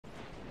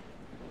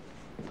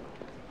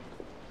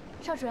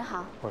邵主任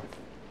好。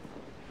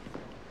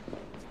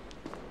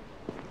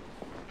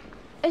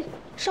哎，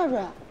邵主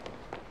任。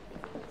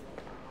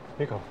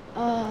你好。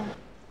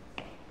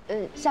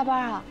下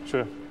班啊？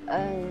是。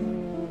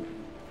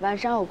晚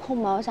上有空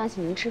吗？我想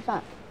请您吃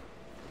饭。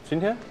今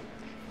天？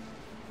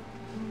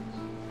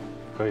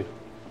可以。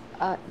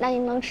那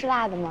您能吃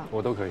辣的吗？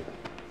我都可以。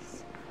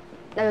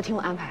那就听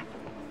我安排。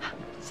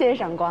谢谢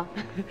闪光。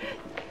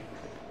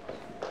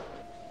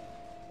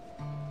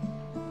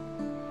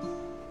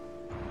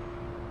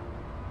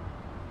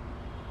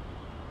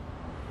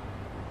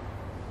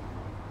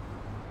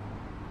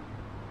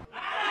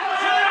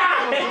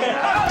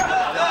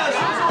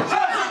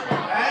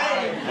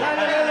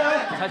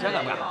猜拳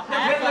敢不敢？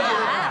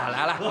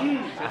来来，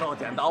石头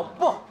剪刀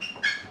布，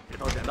石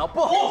头剪刀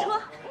布，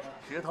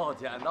石头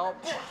剪刀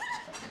布。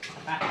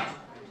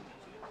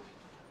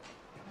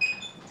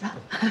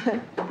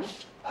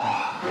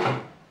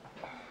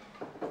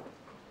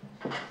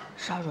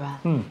邵主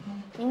任，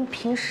您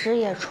平时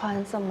也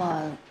穿这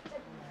么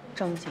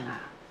正经啊？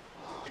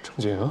正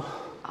经？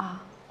啊？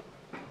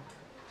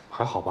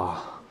还好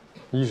吧，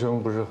医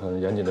生不是很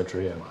严谨的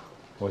职业嘛。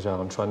我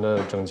想穿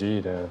的整齐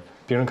一点，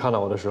别人看到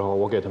我的时候，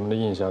我给他们的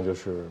印象就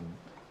是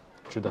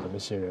值得他们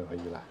信任和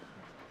依赖。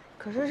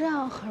可是这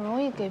样很容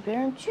易给别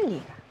人距离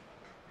感。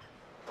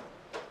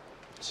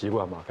习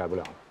惯吧，改不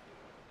了了。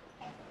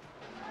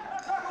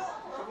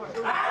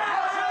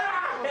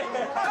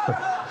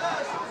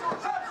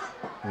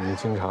你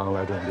经常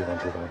来这种地方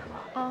吃饭是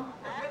吧？啊。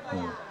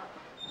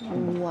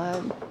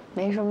我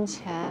没什么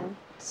钱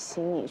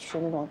请你去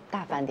那种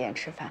大饭店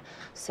吃饭，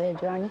所以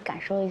就让你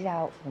感受一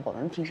下我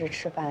们平时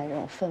吃饭的这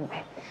种氛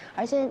围。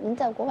而且您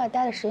在国外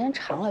待的时间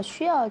长了，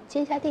需要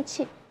接一下地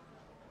气。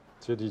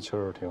接地气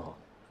儿挺好。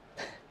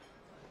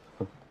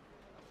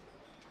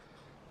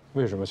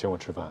为什么请我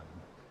吃饭？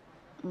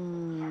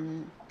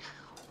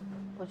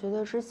我觉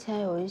得之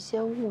前有一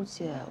些误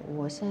解，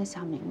我现在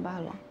想明白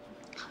了。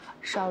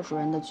邵主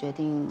任的决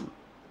定，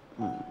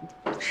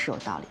是有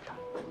道理的。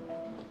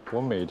我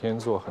每天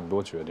做很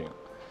多决定，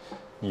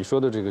你说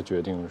的这个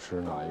决定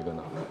是哪一个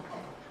呢？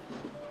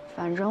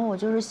反正我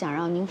就是想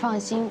让您放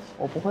心，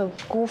我不会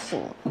辜负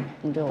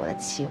您对我的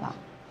期望。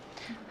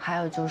还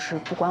有就是，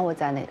不管我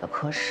在哪个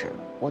科室，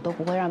我都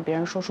不会让别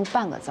人说出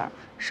半个字儿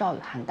邵雨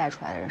涵带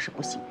出来的人是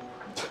不行的。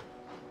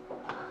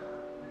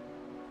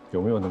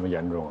有没有那么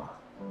严重啊？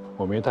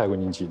我没带过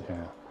你几天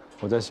啊。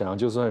我在想，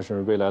就算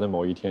是未来的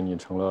某一天你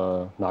成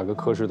了哪个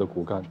科室的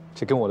骨干，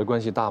这跟我的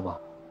关系大吗？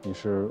你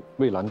是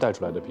蔚蓝带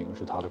出来的兵，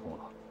是他的功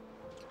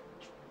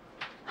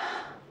劳。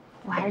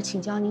我还是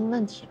请教您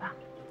问题吧，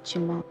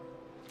行吗？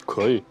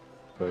可以，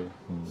可以，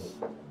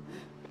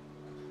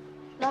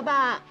老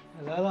板，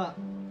来了，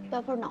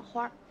要份脑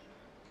花。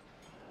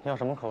要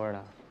什么口味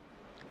的？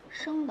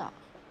生的。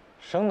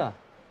生的。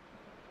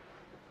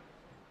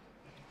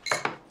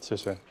谢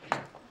谢。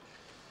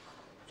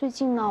最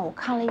近呢，我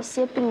看了一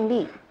些病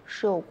例，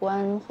是有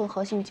关混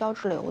合性胶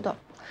质瘤的。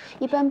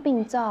一般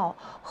病灶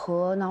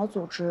和脑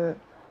组织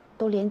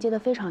都连接得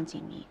非常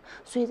紧密，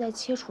所以在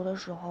切除的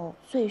时候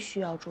最需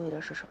要注意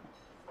的是什么？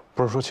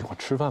不是说请我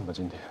吃饭吗？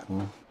今天，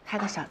开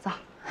个小灶。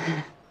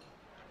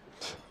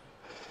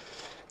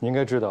你应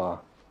该知道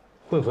啊，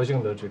混合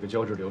性的这个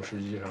胶质瘤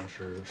实际上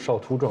是少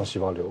突状细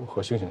胞瘤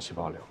和星形细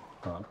胞瘤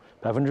啊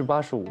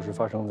，85%是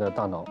发生在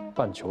大脑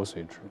半球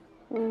髓质。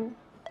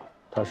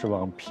它是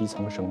往皮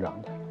层生长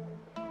的，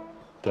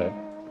对，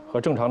和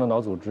正常的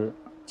脑组织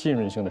浸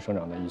润性的生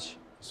长在一起，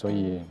所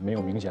以没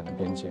有明显的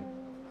边界。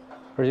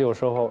而且有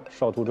时候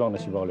少突状的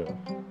细胞瘤，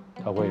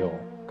它会有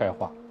钙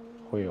化，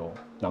会有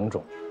囊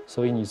肿，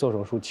所以你做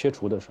手术切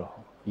除的时候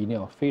一定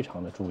要非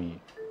常的注意，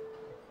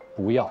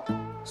不要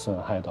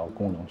损害到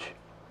功能区。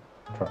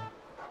这儿，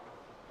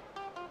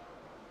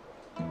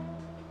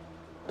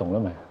懂了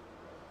没？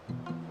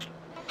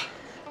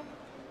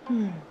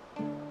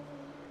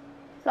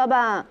老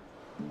板。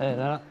哎，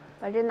来了，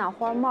把这脑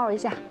花冒一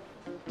下，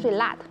最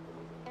辣的。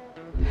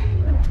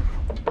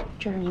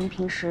这是您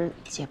平时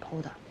解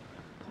剖的，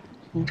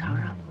您尝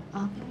尝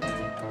啊。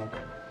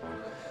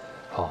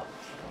好，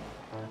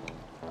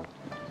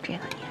这个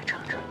你也尝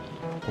尝。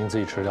您自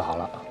己吃就好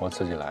了，我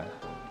自己来，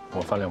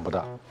我饭量不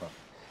大，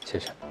谢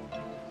谢。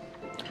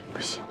不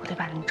行，我得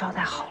把您招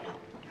待好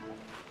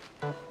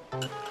了。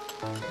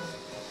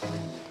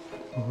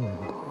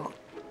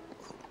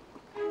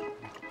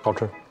好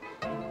吃。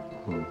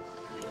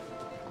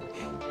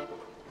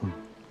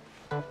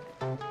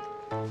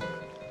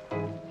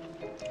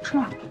吃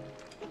吧。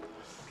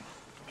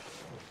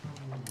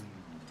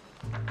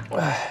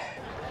哎，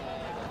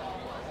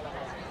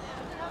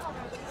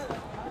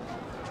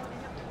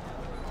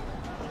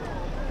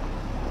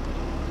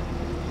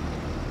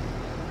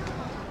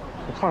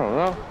你看什么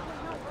呢？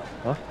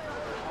啊？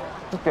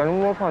你点这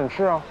么多饭，你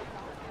吃啊？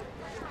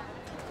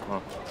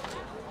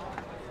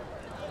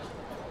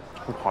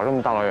你跑这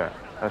么大老远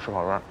来吃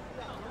烤串，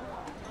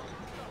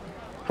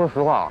说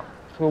实话，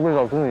这个味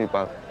道真的一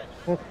般。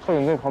特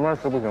饮队旁边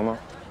吃不行吗？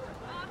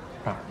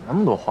哪那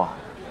么多话呀？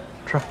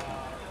吃。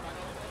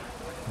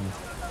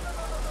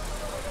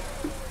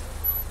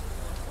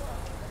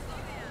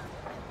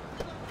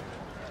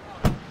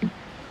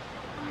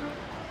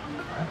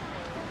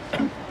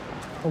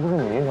那不是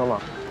你的车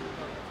吗？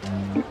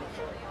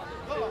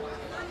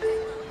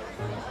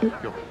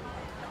哟，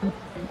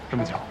这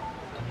么巧？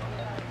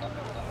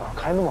啊，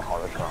开那么好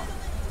的车，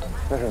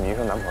那是你医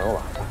生男朋友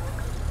吧？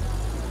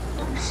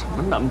什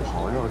么男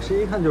朋友？这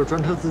一看就是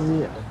专车司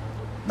机。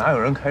哪有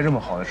人开这么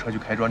好的车去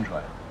开专车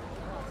呀？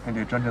那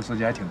这专车司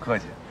机还挺客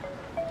气。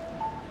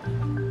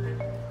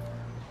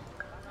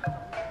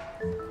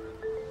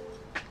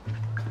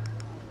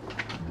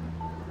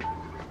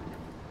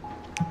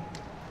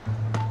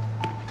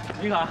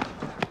你看，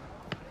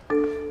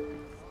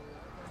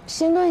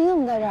新哥，你怎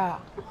么在这儿？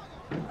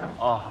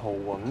啊，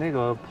我们那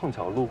个碰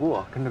巧路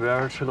过，跟这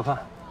边吃个饭。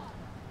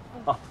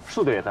啊，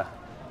树队也在，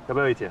要不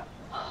要一起？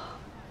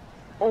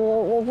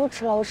我不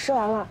吃了，我吃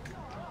完了。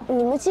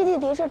你们基地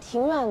离这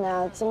挺远的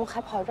呀，怎么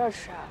还跑这儿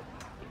吃啊？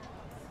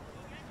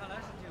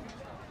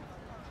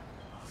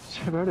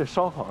这边这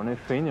烧烤那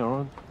肥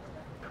牛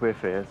特别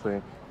肥，所以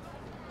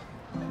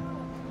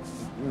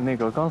那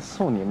个刚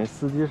送你那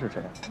司机是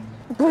谁？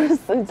不是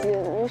司机，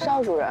是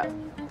邵主任。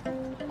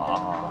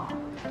啊，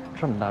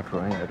这么大主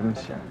任也这么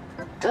闲？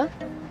嗯，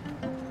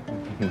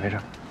你没事？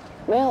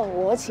没有，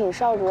我请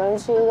邵主任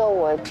去一个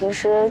我平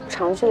时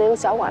常去的一个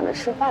小馆子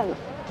吃饭呢。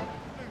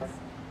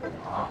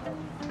啊，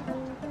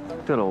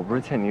对了，我不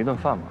是欠你一顿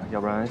饭吗？要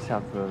不然下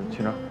次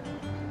去那儿。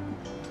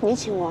你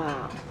请我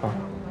啊？啊，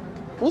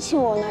你请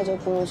我那就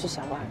不能去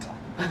小馆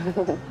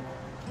子。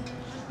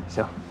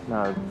行，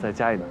那再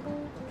加一顿。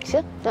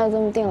行，那就这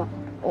么定了。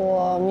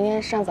我明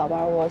天上早班，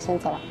我先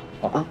走了。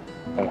好啊，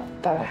拜拜，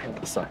拜拜。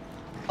算了。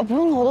哦，不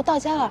用了，我都到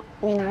家了，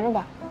你拿着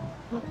吧。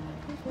啊，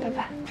拜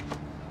拜。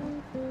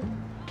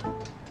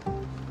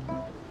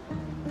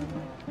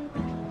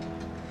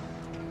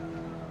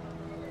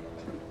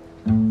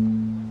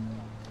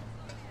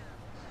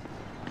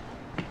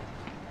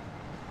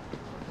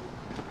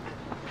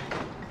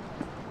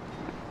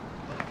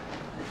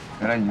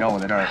原来你让我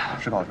在这儿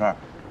吃烤串，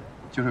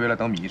就是为了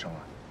等米医生啊？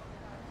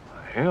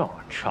没有，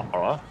巧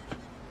了。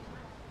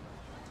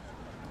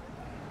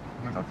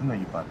味道真的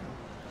一般，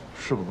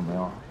是不怎么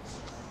样，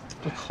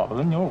这烤的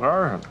跟牛肉干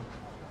似的。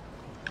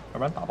要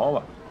不然打包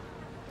吧，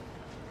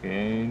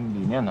给李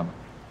念他们。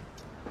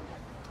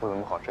不怎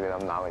么好吃，给他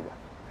们拿回去。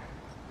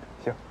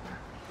行，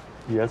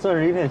也算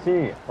是一片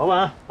心意。老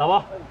板，打包。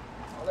好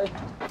嘞，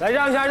来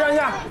让一下，让一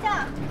下，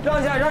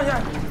让一下，让一下。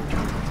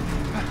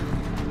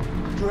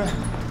主任，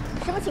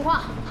什么情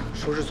况？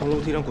说是从楼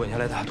梯上滚下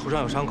来的，头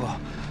上有伤口，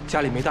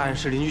家里没大碍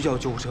事，邻居叫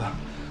救护车，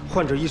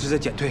患者意识在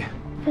减退。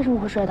为什么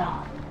会摔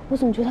倒？我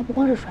怎么觉得他不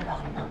光是摔倒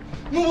了呢？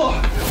木木，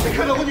你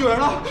看到我女儿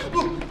了？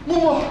木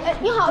木，哎，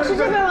你好，是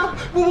这边吗？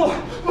木木，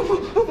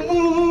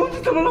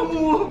你怎么了？木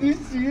木，你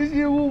醒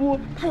醒，木木。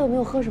他有没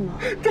有喝什么？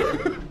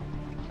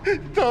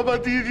他把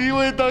敌敌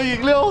畏当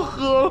饮料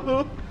喝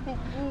了。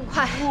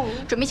快，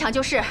准备抢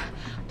救室，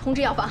通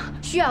知药房，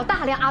需要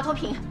大量阿托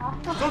品。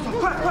走，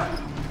快！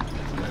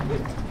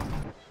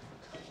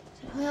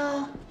小朋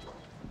友，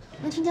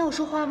能听见我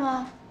说话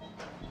吗？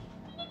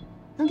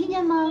能听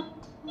见吗？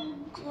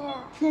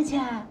听得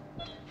见。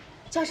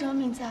叫什么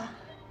名字啊？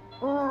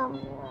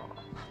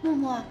木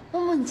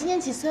木，你今年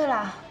几岁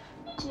了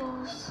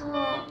？9岁。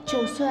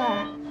9岁。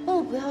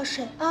木木不要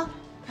睡啊，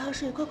不要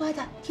睡，乖乖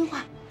的，听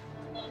话。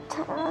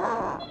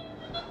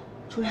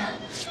主任，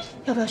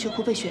要不要学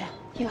哭背血？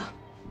要。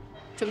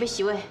准备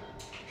洗胃，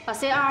把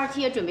CRRT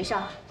也准备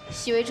上。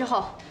洗胃之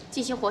后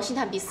进行活性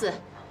炭鼻饲。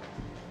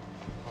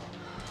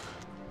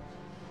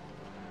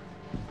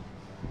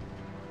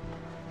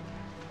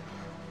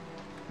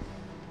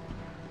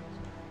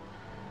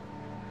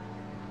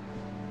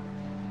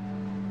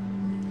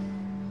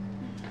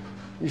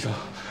医生，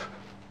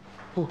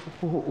我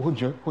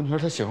女儿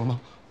她醒了吗？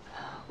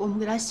我们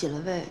给她洗了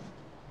胃，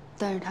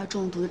但是她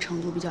中毒的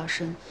程度比较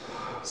深，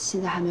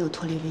现在还没有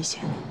脱离危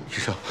险。医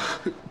生，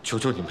求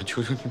求你们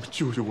救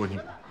救我女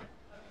儿，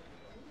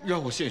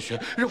让我献血，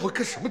让我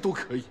干什么都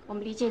可以。我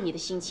们理解你的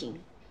心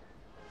情，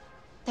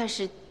但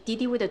是敌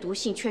敌畏的毒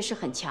性确实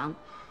很强，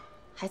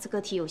孩子个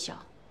体又小，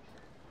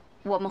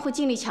我们会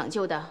尽力抢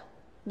救的，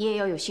你也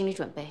要有心理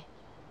准备。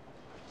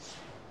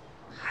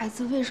孩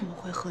子为什么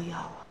会喝药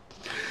啊？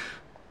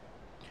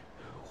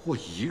我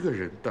一个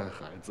人带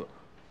孩子，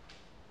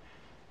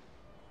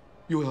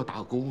又要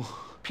打工，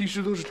平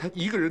时都是他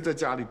一个人在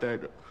家里待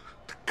着，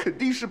他肯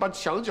定是把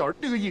墙角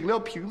那个饮料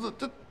瓶子，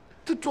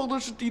他装的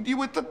是敌敌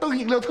畏，他当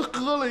饮料他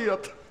喝了呀。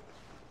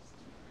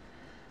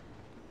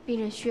病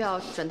人需要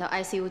转到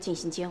ICU 进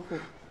行监护，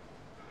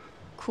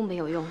哭没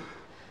有用，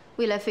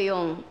未来费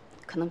用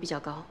可能比较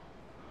高，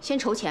先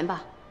筹钱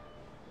吧，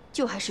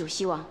救还是有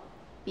希望，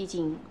毕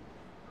竟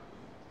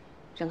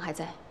人还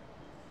在。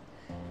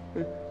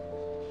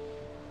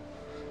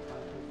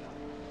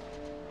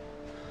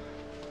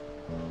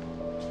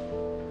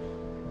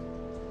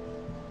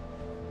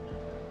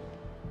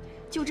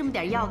就这么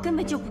点药根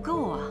本就不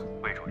够啊！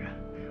魏主任，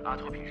阿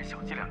托品是小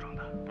剂量装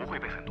的，不会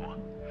备很多。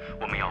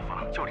我们药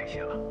房就这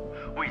些了，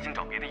我已经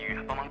找别的医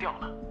院帮忙调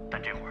了，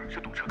但这会儿是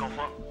堵车高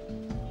峰。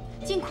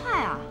尽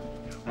快啊！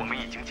我们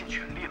已经尽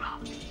全力了。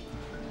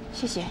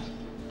谢谢。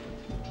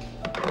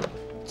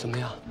怎么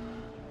样？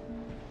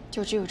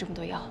就只有这么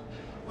多药。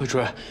魏主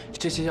任，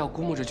这些药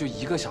估摸着就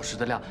1个小时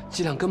的量，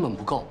剂量根本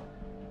不够。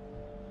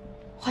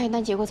化验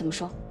单结果怎么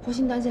说？活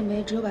性胆碱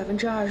酶只有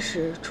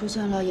20%，出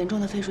现了严重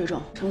的肺水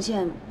肿，呈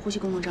现呼吸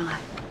功能障碍。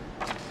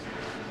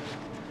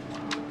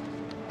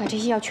把这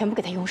些药全部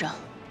给他用上。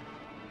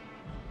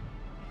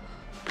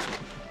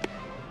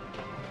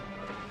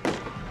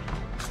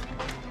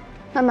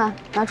慢慢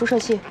拿注射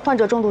器，患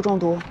者重度中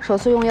毒，首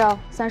次用药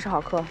30毫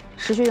克，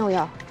持续用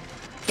药，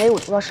每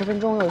5到10分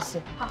钟用一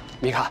次。好，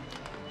米卡，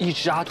一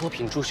支阿托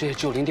品注射液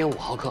只有0.5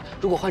毫克，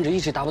如果患者一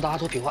直达不到阿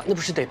托品化，那不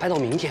是得拍到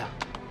明天啊？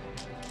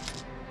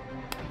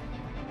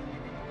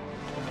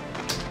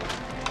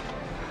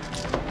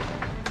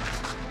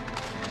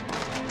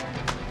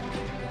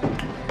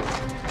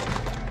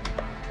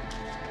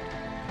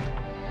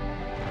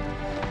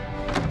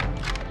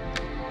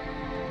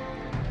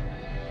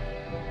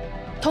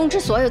通知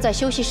所有在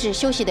休息室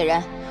休息的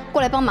人，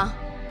过来帮忙。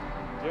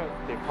这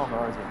得胖多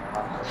少斤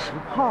啊？谁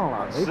胖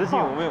了？没10斤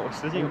我没有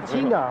，10斤我没有。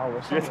轻点啊，我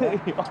绝对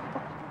有。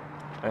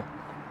哎，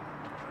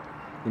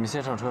你们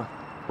先上车，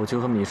我去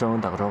和米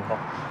生打个招呼。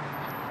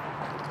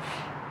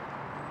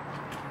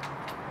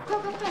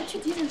快，去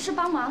急诊室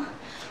帮忙，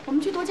我们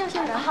去多叫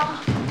些人。好。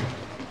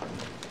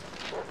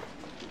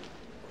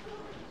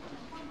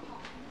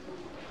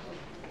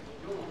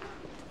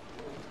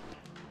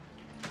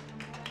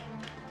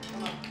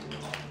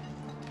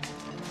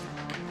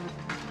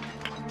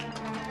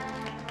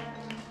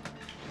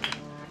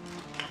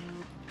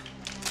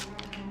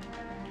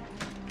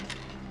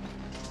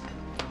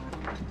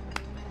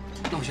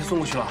那我先送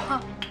过去了。好。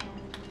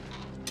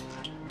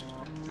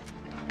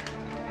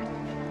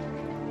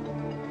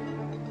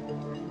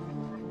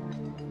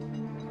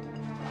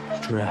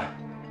主任，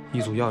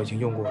一组药已经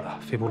用过了，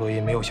非布洛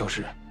因没有消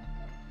失。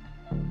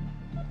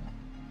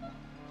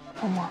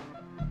嬷嬷，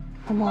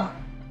嬷嬷，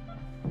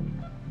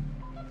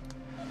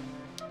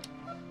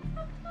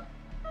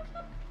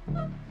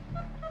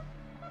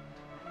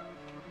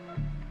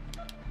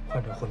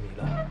患者昏迷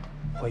了，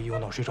怀疑有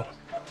脑水肿。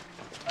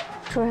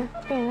主任，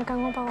病人的肝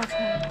功报告出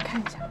来了，看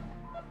一下。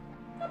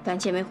胆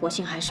碱酶活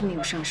性还是没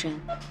有上升，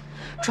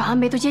转氨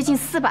酶都接近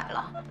400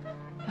了，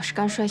要是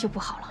肝衰就不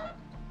好了。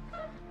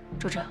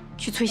周哲，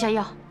去催下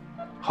药。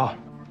好。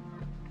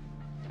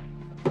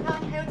那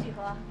还有几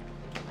盒？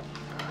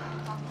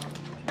好，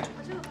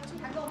这个合适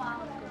还够吗？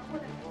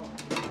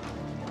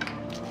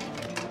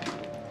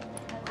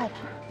快点，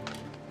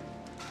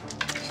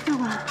长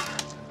官。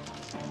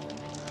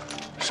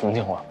什么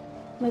情况？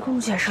没空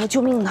解释了，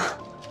救命呢！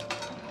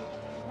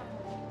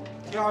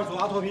第2组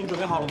阿托品准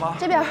备好了吗？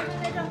这边，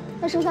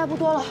但剩下不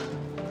多了。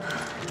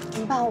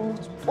怎么办？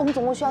我们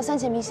总共需要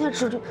3000瓶，现在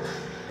只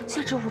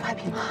500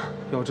瓶了。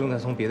药正在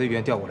从别的医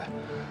院调过来，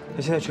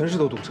但现在全市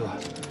都堵车，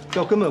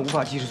药根本无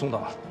法及时送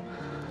到。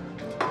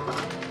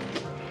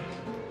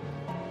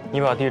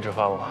你把地址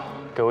发我，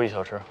给我1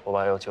小时，我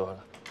把药取回来。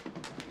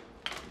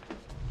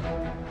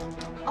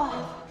哦，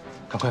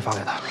赶快发给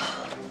他。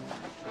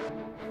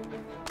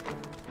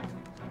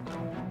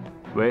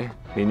喂，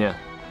李念，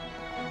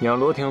你让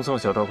罗婷送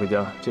小赵回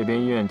家，这边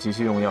医院急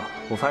需用药，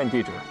我发你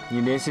地址，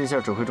你联系一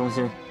下指挥中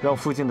心，让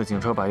附近的警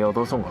车把药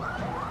都送过来。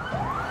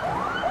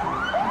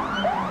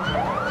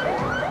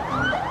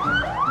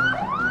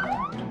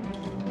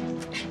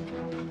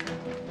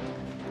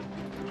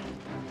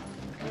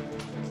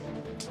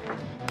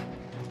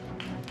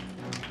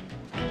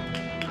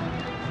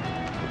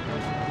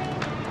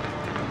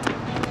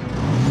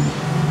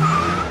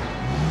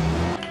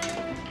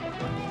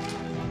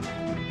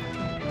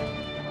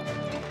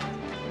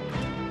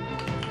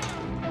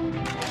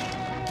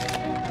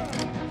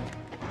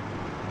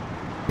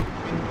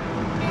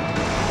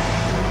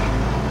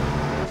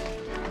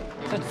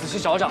去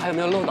找找还有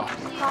没有漏到。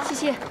好，谢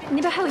谢。你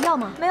那边还有药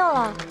吗？没有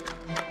了。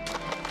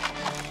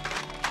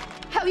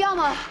还有药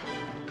吗？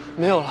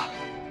没有了。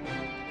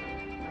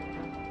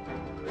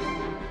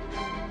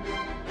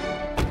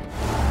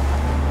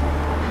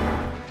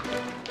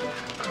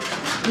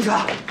丽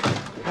卡，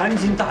赶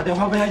紧打电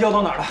话问下药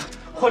到哪儿了。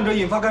患者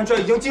引发肝衰，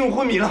已经进入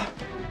昏迷了。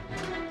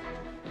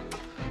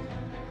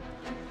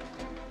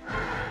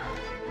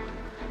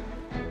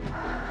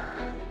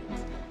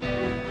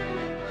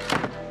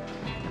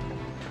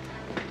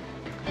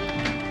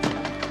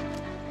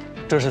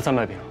这是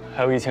300瓶，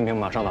还有1000瓶，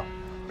马上到。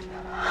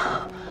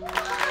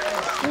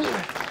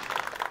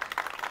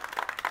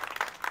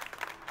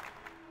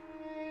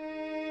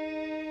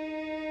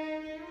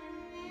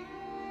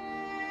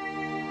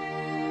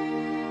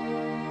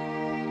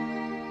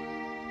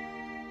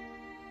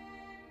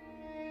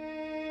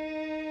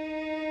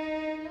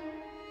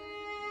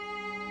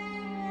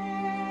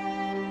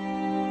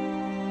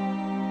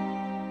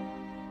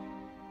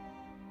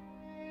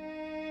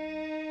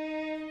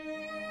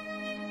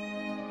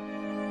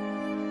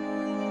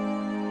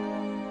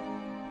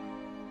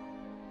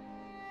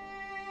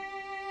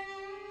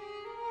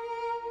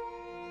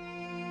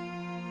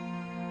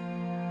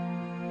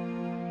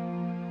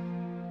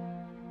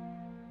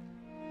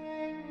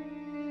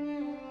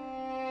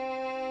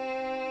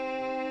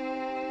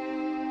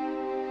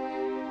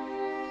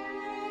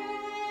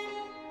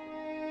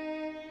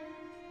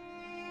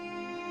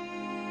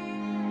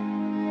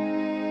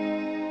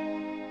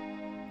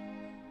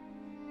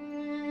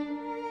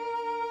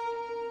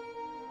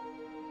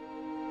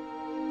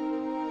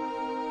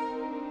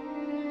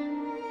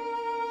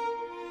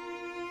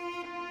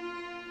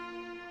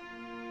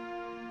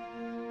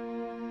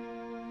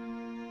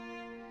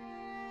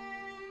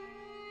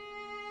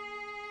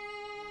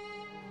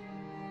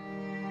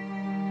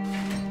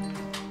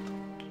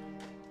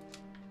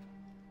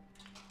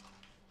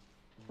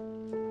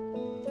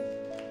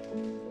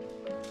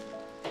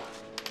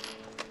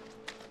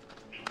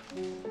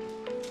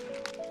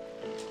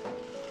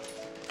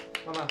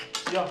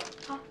行。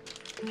好。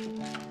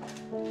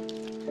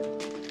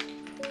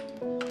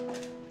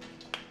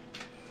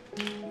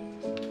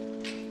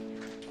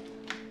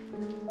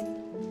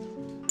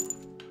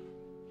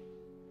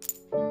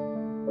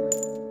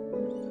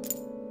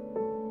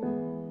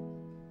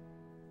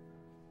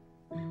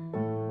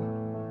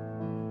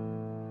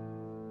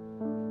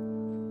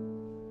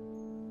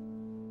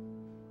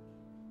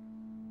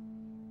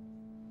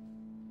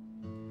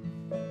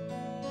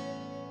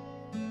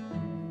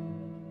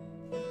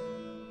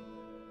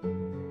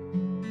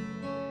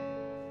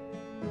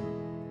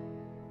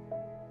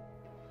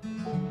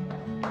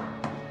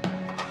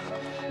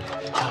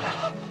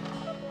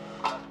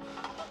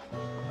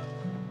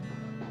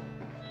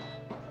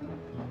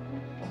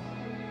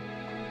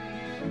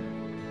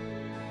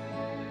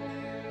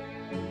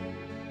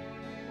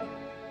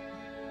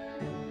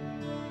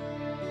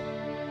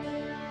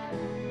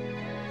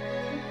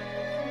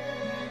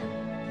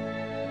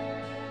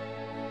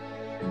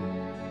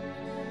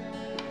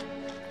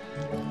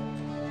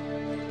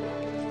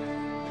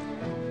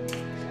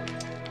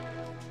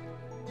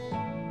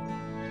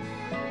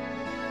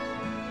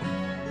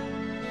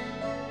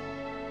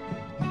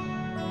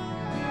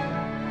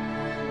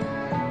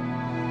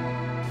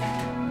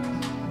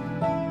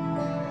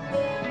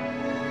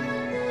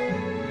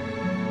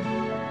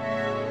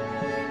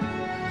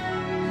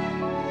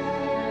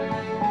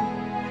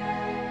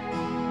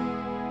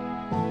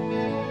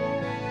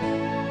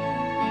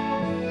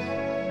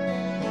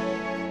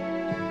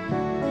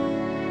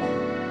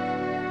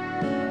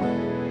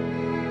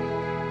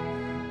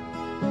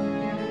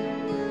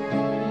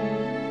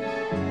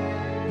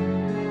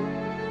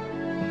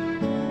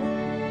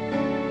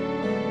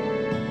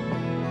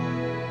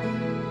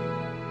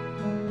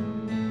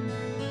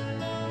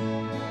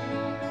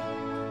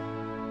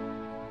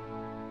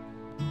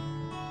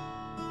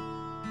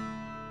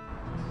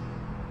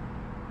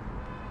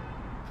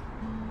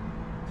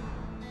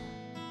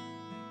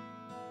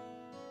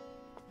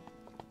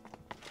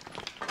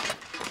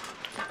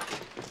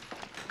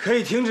可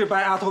以停止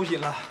掰阿头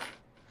品了。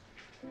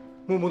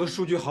木木的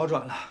数据好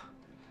转了，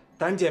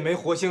胆碱酶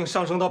活性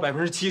上升到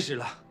70%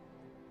了。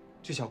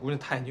这小姑娘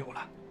太牛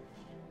了，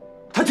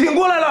她挺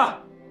过来了。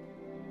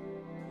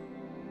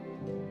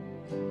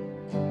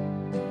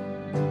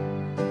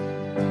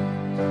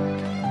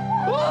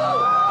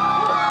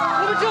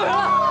我们救人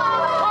了！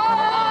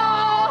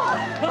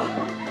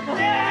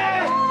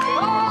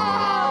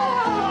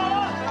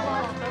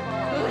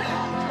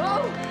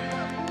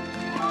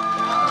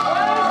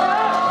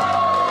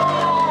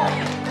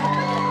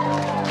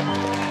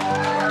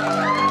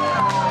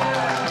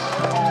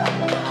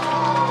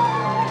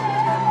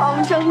我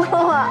们成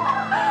功了，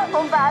我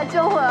们把他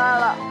救回来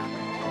了。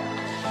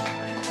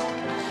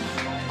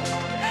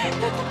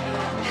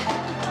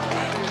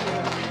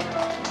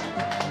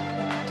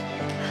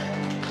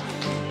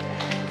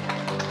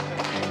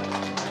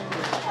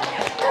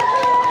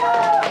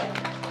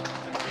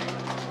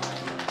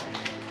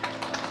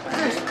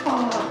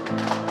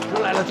主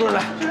任来了，主任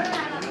来。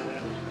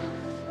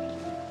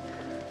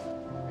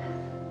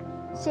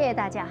谢谢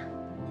大家，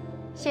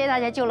谢谢大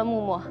家救了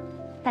木木，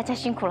大家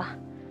辛苦了。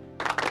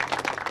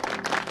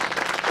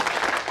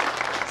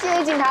谢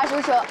谢警察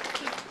叔叔，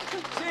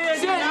谢谢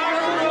警察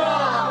叔叔，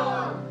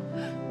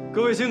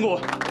各位辛苦。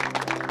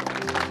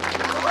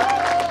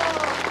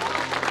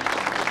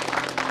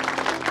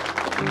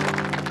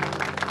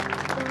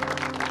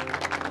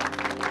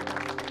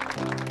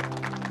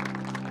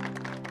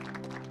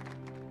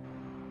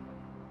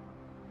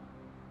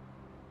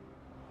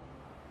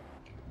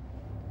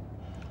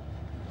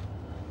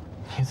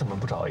你怎么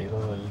不找一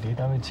个离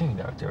单位近一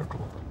点的地儿住？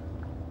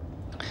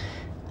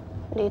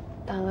离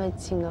单位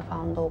近的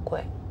房都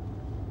贵，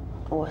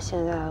我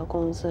现在的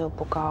工资又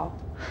不高，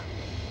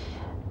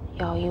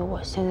要以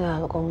我现在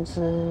的工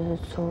资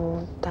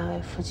租单位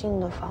附近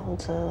的房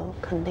子，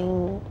肯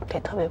定得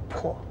特别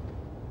破，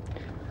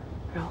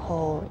然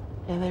后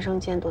连卫生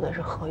间都得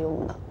是合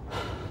用的。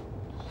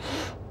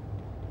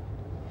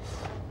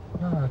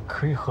那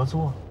可以合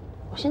租。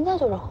我现在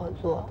就是合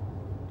租，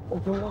我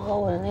不是和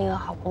我的那个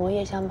好朋友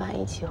叶相伴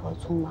一起合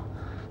租吗？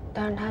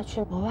但是他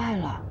去国外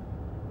了，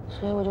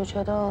所以我就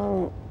觉得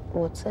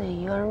我自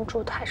己一个人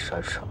住太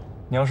奢侈了。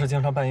你要是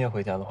经常半夜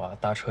回家的话，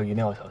搭车一定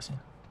要小心。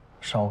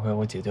上回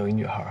我姐姐有一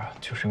女孩，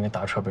就是因为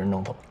打车被人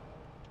弄走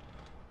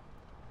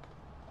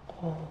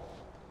了。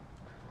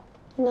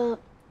哦，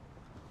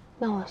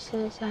那我现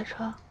在下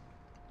车。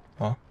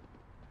啊？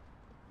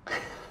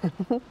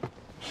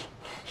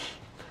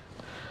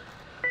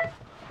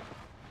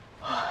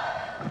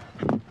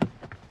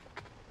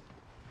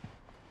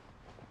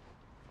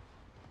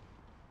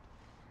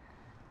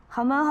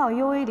航班号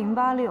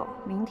UA086，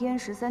明天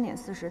13点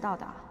40到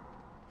达。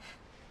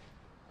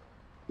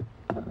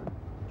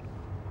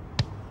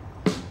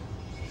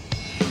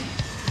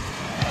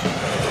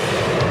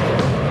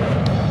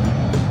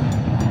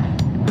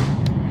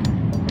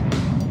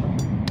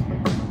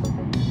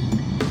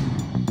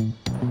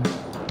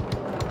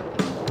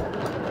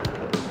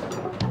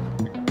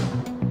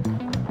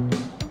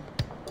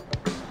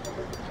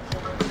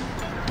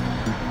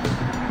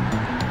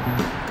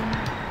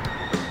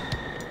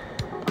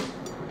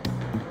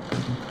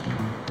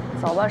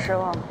走吧，师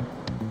傅。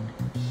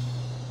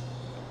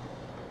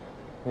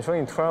你说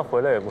你突然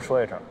回来也不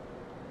说一声。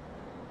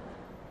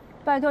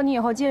拜托你以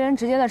后接人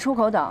直接在出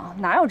口等，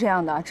哪有这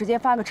样的？直接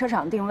发个车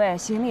场定位，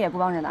行李也不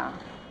帮着拿。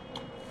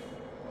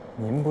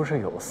您不是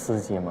有司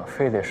机吗？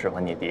非得使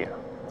唤你爹？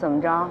怎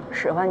么着？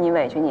使唤你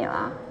委屈你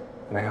了？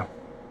没有，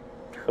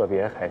特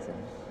别开心。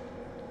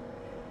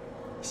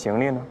行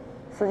李呢？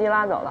司机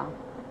拉走了。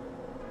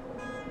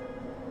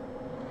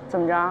怎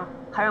么着？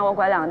还让我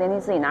拐2个电梯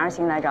自己拿着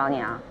行李来找你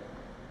啊？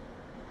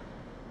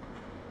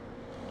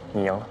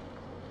你赢了，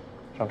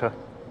上车。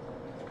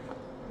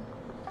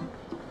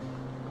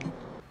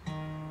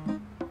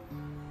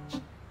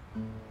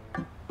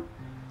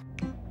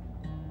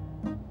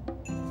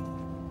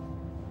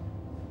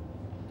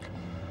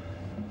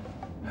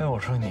哎，我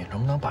说你能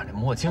不能把这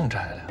墨镜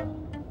摘了呀？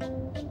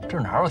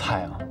这哪有太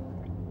阳？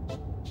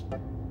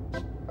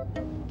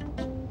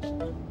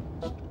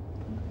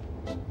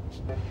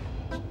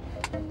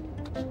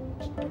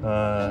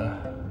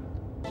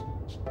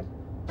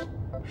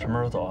什么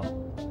时候走啊？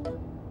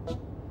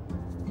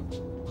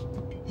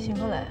邢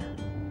可磊，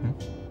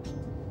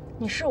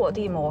你是我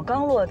弟吗？我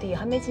刚落地，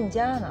还没进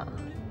家呢，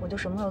我就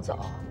什么时候走，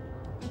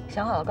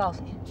想好了告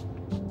诉你。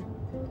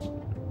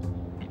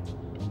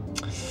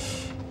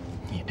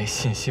你那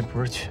信息不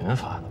是群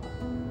发的吗？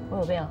我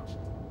有病？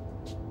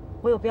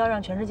我有必要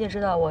让全世界知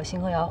道我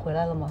邢和瑶回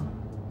来了吗？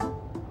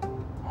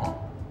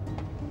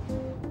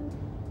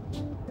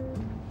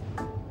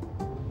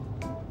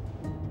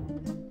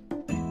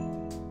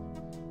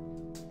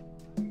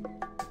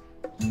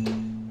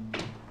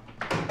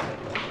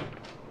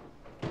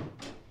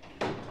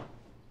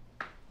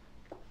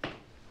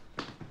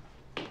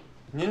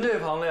您这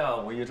房子呀，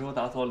我1周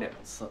打扫2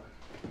次，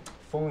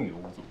风雨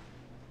无阻，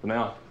怎么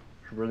样？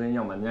是不是跟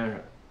样板间似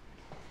的？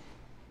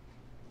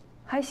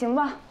还行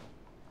吧，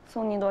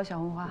送你一朵小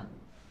红花。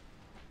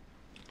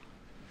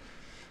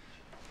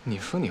你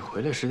说你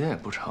回来时间也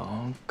不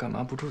长，干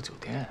嘛不住酒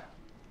店？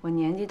我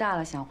年纪大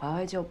了，想怀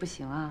怀旧不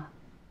行啊。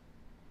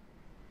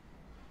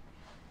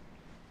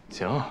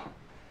行。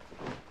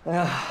哎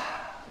呀，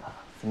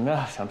怎么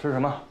着？想吃什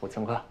么？我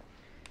请客。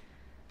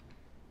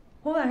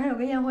我晚上有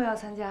个宴会要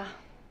参加，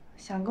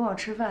想跟我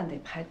吃饭得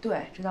排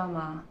队，知道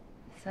吗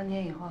？3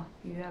天以后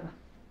预约吧。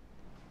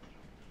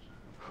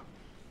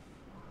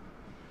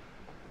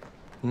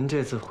您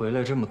这次回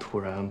来这么突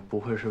然，不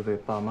会是为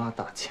爸妈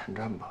打前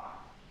站吧？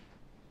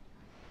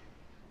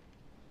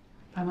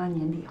爸妈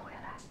年底回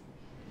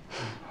来，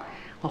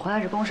我回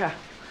来是公事。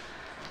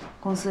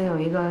公司有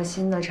一个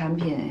新的产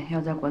品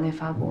要在国内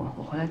发布，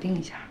我回来盯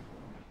一下。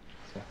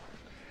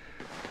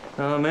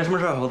行。没什么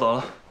事，我走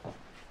了。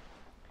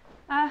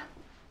哎，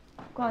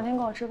过2天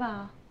跟我吃饭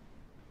啊。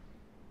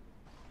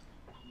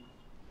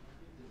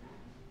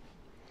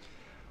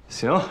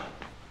行。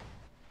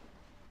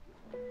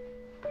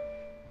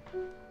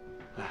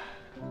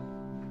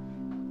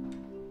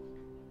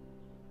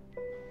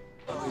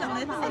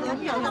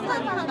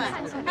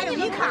还有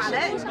米卡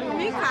嘞，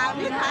米卡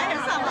也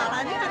上榜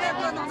了，你看这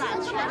多能打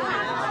全国人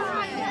啊！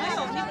哎呦，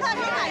你看米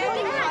卡有你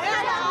好样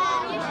的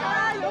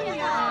啊！有你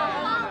啊，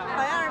好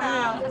样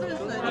的，真是，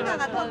你看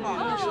看多好，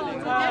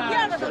连第2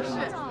个都是。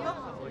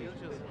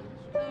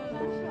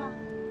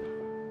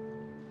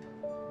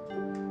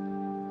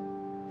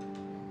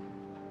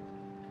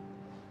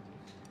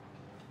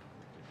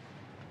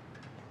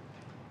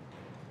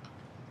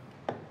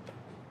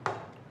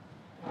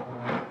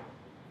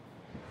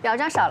表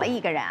彰少了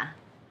1个人啊？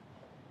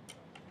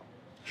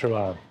是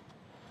吧？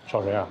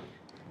少谁啊？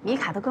米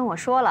卡都跟我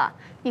说了，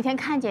那天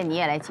看见你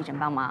也来急诊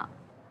帮忙。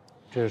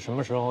这是什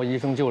么时候？医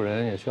生救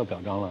人也需要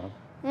表彰了？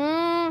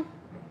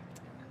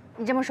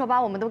你这么说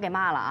把我们都给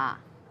骂了啊！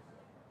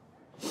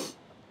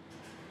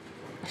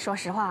说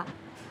实话，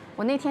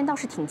我那天倒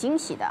是挺惊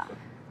喜的，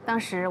当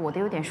时我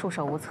都有点束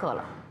手无策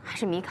了，还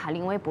是米卡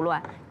临危不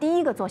乱，第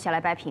一个坐下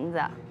来掰瓶子。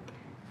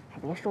还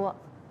别说，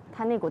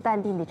他那股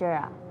淡定的劲儿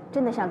啊，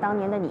真的像当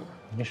年的你。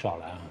你少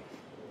来啊！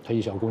她一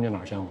小姑娘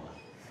哪像我？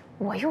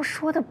我又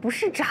说的不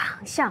是长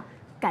相，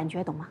感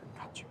觉懂吗？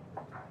感觉。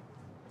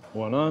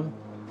我呢，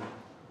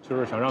就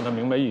是想让她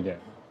明白一点，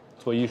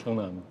做医生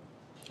呢，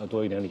要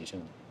多一点理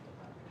性。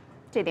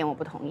这点我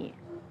不同意。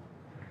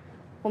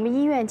我们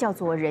医院叫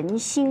做人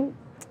心，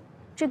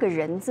这个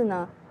人字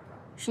呢，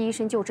是医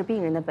生救治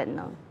病人的本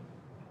能，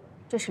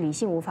这是理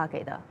性无法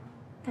给的，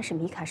但是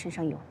米卡身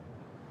上有，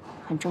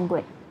很珍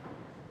贵。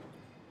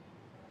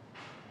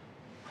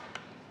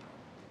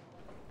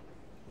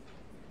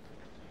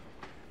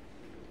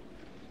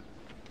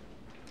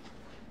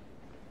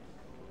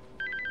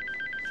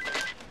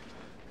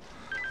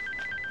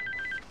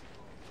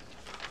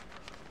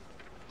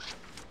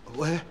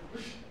喂，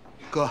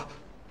哥，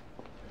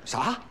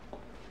啥？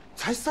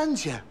才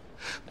3000，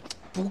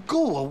不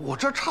够啊！我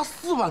这差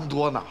4万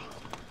多呢。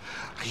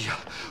哎呀，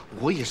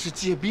我也是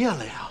借遍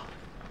了呀。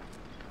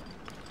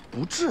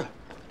不治，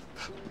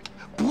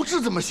不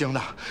治怎么行呢？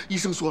医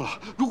生说了，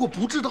如果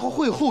不治的话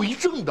会有后遗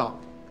症的。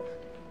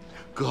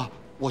哥，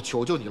我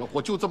求求你了，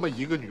我就这么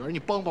一个女儿，你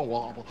帮帮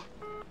我好不好？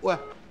喂，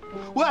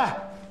喂。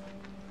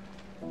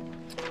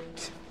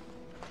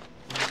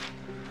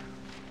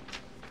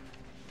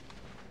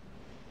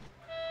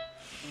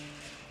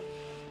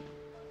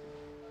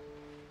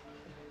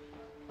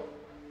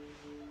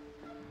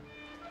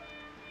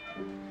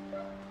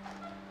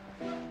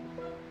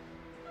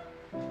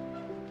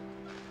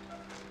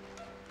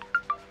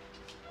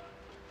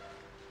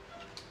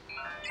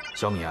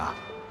小米啊，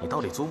你到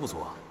底租不租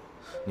啊？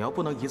你要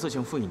不能一次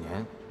性付1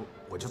年，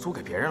我就租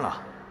给别人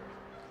了。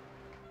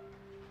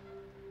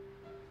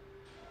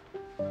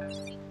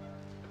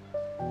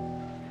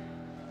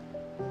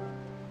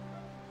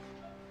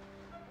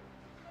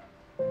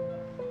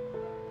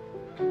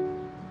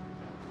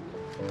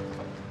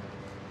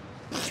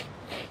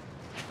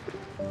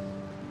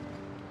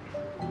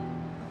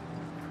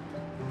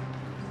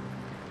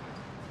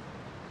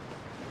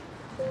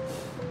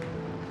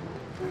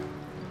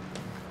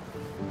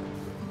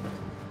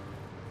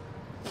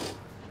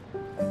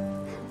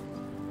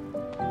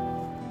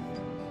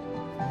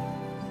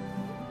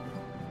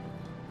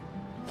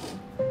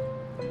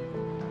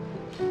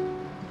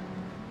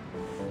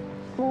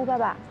木爸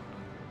爸，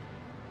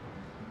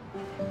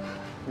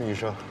米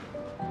生，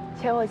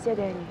钱我借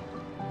给你。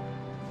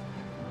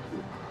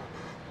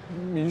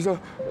米生，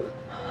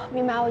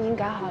密码我已经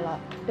改好了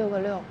，6个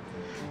6，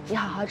你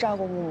好好照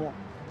顾木木，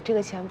这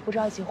个钱不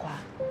着急还，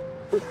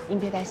您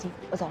别担心，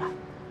我走了。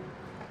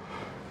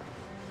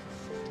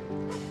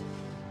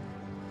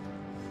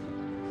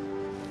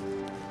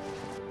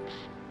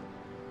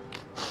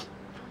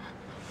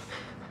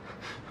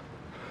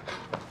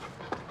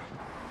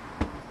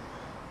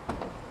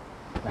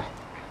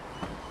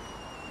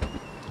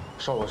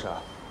邵博士，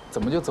怎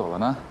么就走了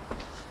呢？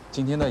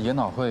今天的研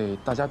讨会，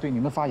大家对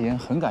您的发言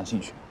很感兴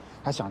趣，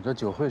还想着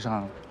酒会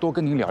上多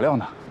跟您聊聊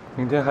呢。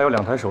明天还有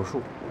2台手术，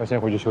要先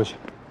回去休息。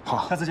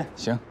好，下次见。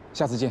行，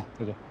下次见，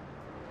再见。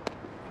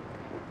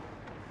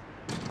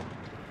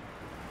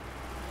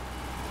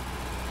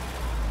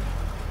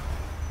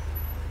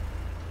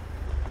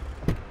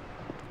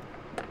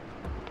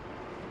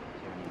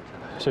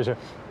谢谢。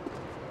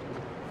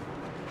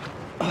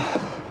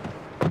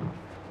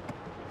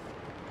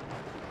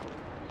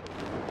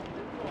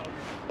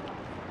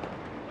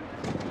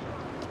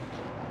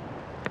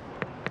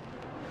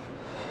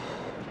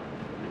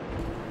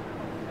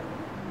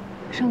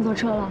上错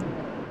车了。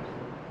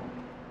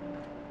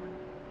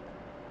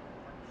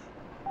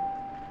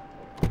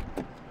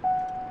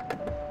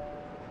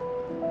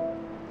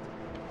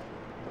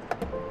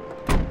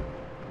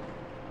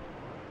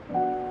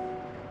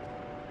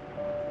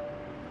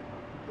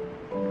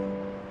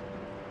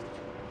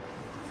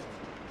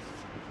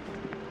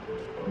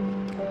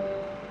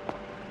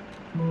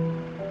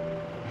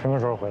什么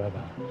时候回来的？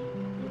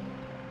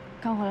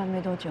刚回来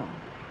没多久，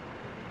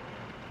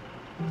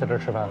在这儿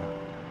吃饭了。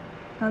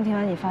刚听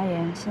完你发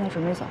言，现在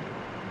准备走。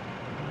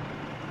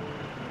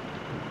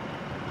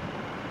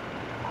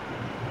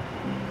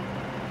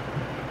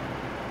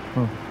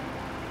嗯。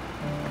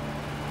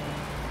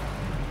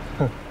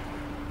哼，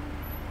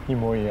一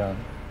模一样。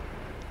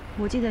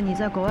我记得你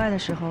在国外的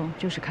时候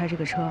就是开这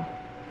个车。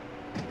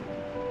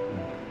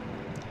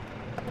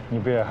你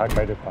不也还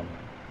开这款吗？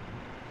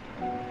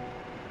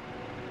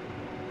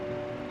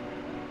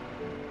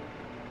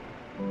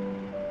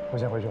我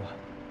先回去了。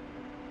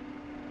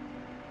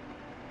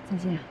再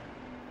见。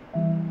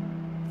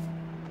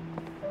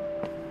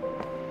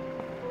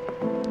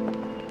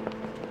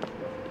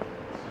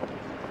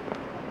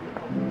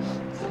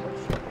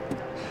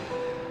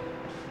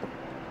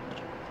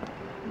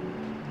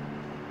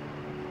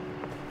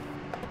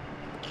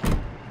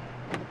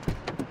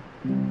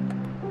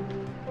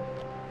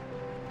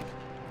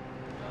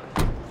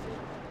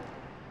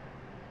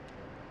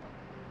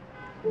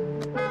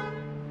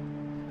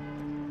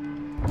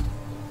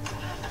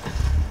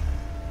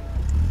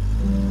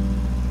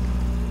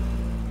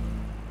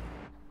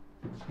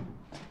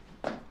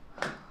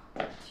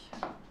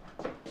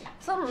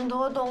这么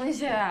多东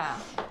西，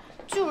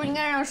就是应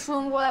该让舒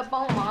文波来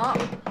帮忙。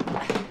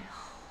哎呦，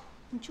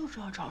你就是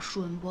要找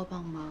舒文波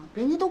帮忙，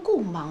人家都够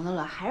忙的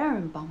了，还让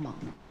人帮忙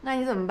呢。那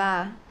你怎么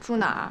办？住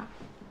哪儿？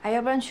哎，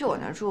要不然去我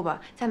那儿住吧，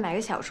再买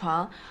个小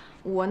床。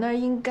我那儿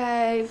应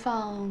该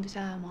放得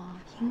下吗？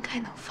应该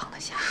能放得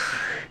下。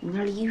你那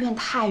儿离医院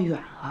太远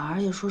了，而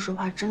且说实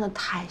话，真的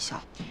太小。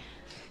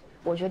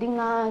我决定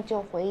呢，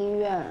就回医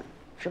院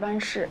值班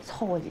室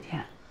凑合几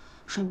天。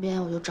顺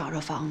便我就找着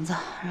房子，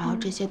然后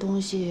这些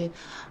东西，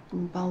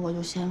你帮我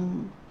就先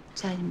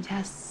在你们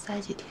家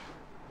塞几天，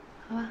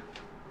好吧？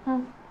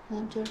嗯，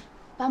那就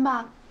搬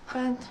吧，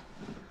搬，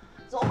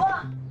走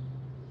吧。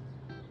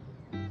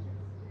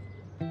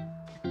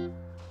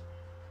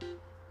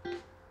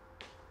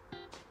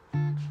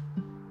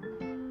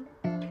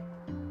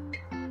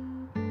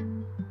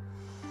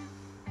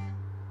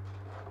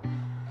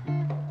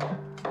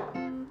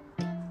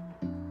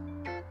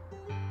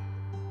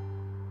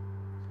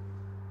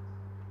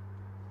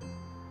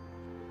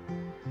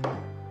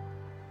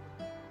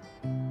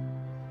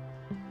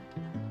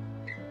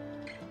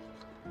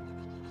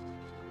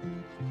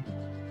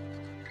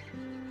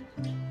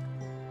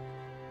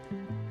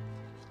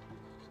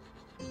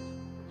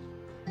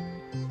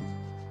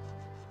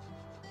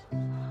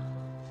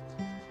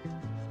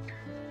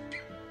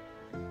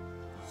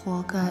活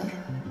该，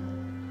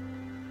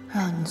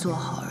让你做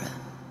好人，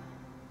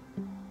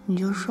你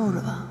就受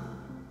着吧。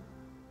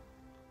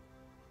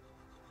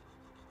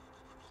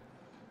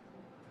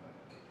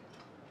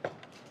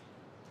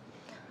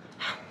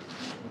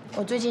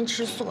我最近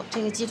吃素，这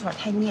个鸡腿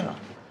太腻了。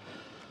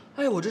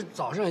哎，我这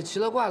早上也奇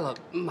了怪了，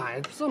买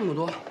这么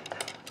多，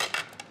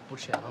不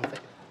吃也浪费。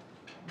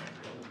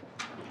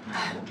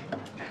哎，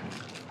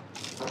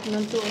你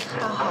们对我太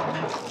好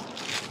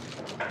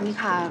了，米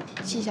卡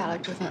记下了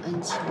这份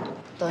恩情，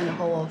等以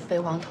后我飞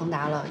黄腾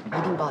达了，一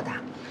定报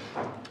答。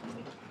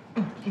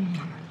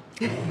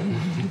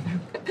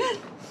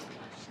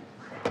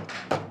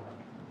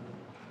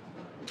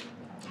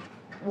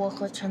我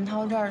和陈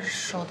涛这儿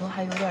手头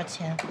还有点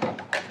钱，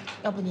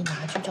要不你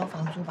拿去交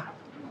房租吧？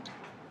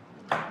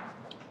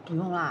不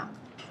用啦，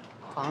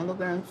房子都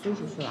被人租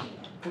出去了。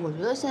我觉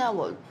得现在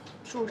我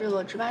住这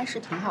个值班室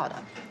挺好的，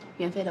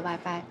免费的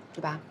WiFi， 对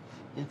吧？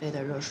免费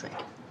的热水，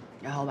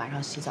然后晚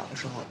上洗澡的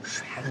时候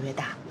水还特别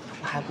大，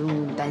我还不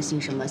用担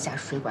心什么下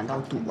水管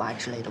道堵啊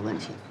之类的问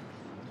题。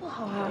多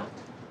好啊！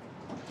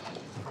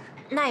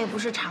那也不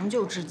是长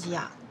久之计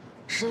啊，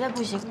实在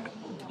不行，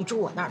你住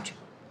我那儿去。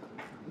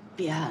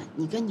别，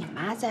你跟你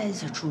妈在一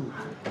起住呢，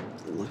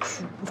我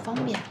去不方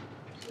便。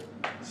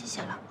谢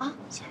谢了啊，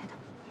亲爱的，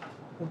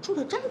我住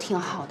的真挺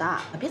好的，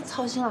别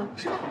操心了，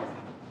吃吧。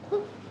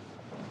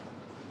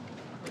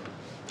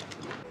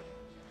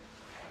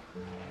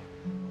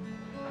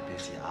别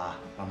急啊，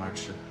慢慢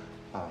吃。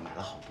爸爸买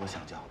了好多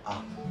香蕉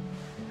啊。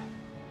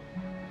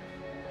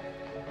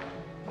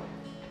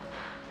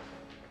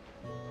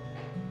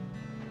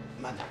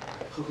慢点，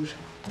喝口水。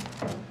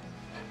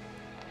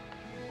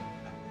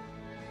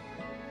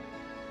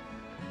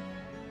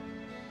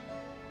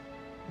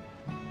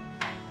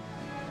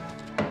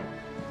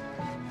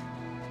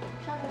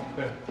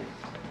对。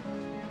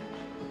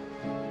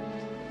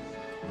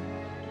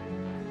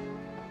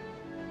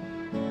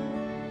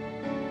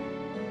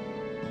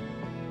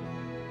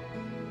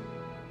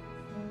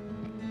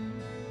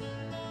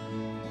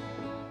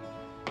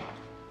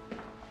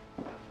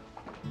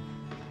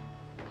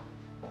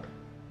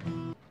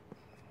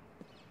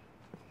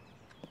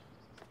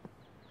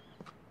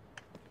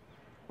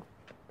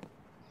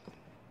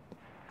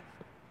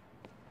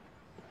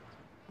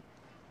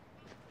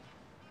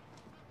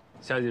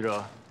夏记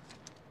者，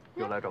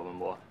又来找文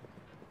博。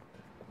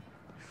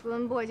舒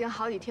文博已经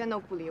好几天都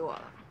不理我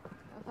了，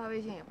发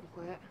微信也不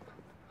回。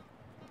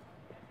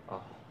啊，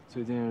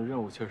最近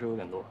任务确实有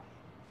点多，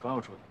刚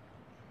要出去。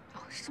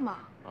哦，是吗？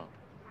啊，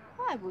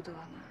怪不得呢。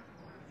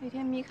那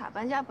天米卡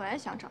搬家，本来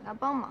想找他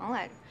帮忙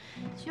来着，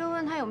结果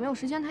问他有没有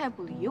时间，他也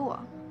不理我，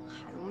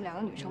害得我们两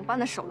个女生搬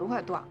的手都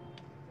快断了。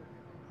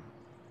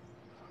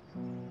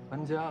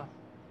搬家？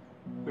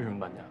为什么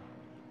搬家？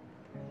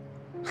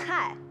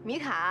嗨，米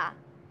卡，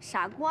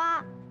傻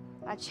瓜，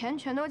把钱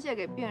全都借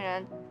给病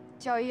人，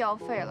交医药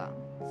费了，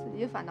自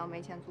己反倒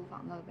没钱租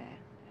房子了呗。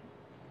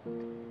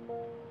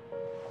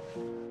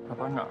他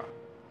搬哪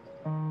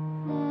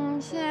儿？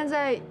现在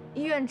在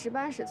医院值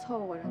班室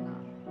凑合着呢。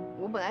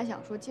我本来想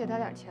说借他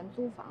点钱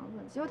租房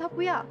子，结果他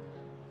不要，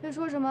非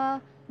说什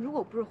么如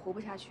果不是活不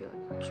下去了，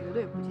绝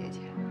对不借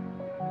钱。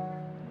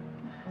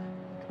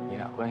你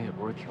俩关系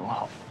不是挺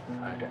好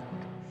的，还这样？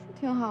是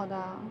挺好的，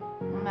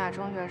我们俩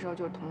中学的时候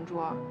就是同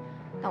桌，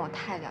但我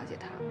太了解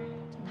他了。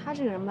他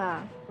这个人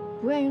吧，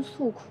不愿意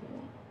诉苦，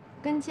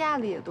跟家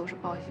里也都是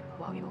报喜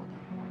不报忧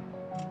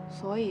的。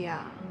所以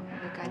啊，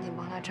我就赶紧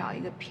帮他找一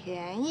个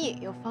便宜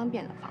又方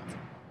便的房子。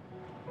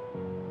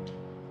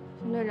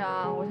邢队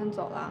长，我先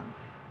走了。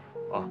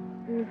啊。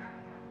你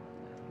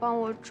帮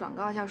我转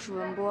告一下舒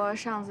文波，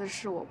上次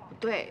是我不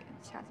对，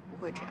下次不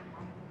会这样。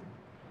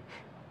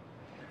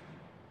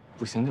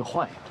不行就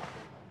换一个。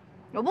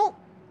我不，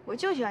我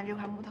就喜欢这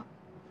块木头。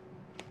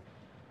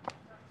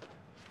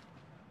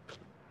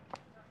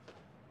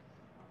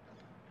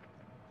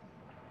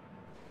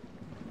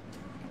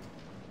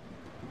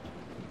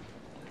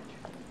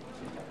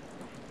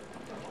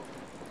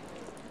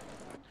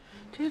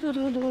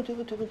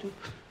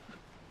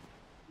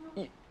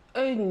对。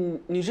哎，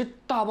你这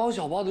大包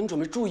小包的，你准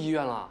备住医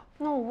院了？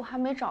那我不还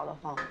没找到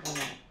房子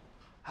吗？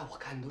哎，我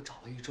看你都找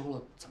了1周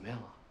了，怎么样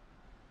啊？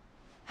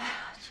哎呀，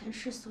城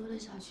市所有的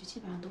小区基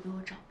本上都被我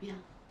找遍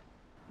了。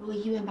如果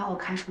医院把我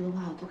开除的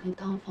话，我都可以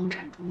当房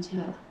产中介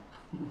了。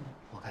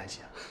我看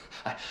行。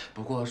哎，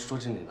不过说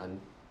真的，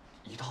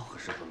一套合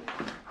适都没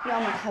有。要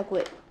么太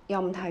贵，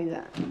要么太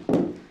远。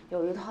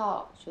有一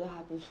套觉得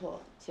还不错，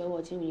结果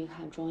进去一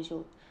看，装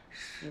修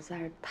实在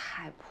是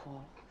太破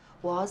了。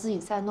我要自己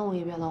再弄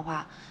一遍的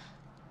话，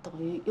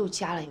等于又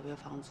加了1个月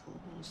房租。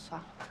算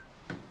了。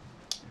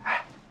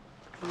哎，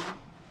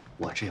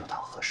我这有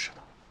套合适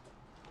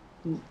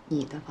的。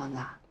你的房子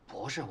啊？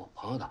不是我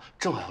朋友的，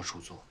正好要出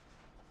租，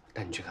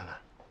带你去看看。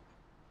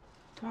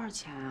多少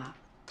钱啊？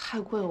太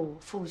贵了，我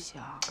付不起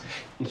啊。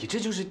你这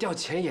就是掉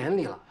钱眼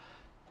里了，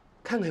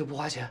看看又不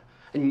花钱。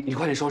你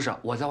快点收拾，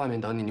我在外面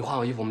等你。你换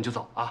好衣服我们就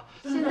走啊！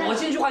我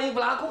先去换衣服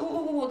了，快，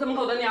我在门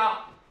口等你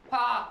啊！快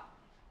啊！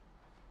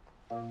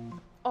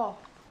哦。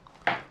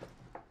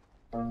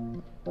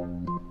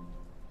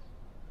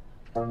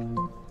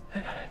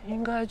哎，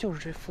应该就是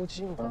这附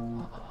近吧。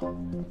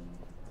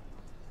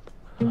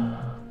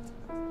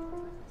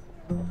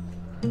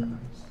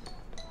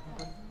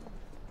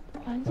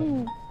环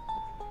境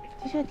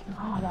的确挺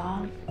好的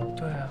啊。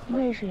对啊，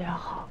位置也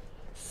好，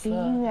离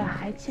音乐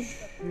还近。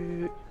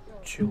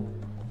9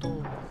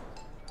栋。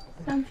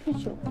3区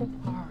9栋。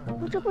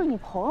不，这不是你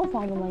朋友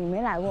房子吗？你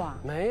没来过啊？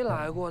没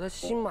来过，他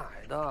新买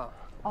的。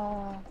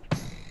哦，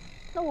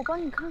那我帮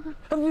你看看。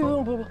不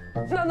用，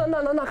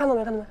那看到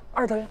没？看到没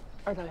？2单元。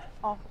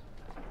哦。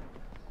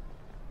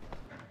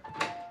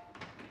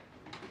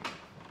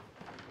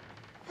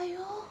哎呦，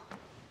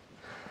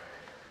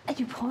哎，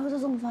你朋友都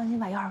这么放心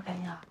把钥匙给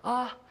你了？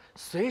啊，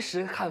随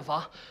时看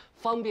房，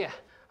方便，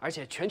而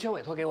且全权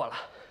委托给我了。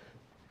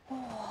哇！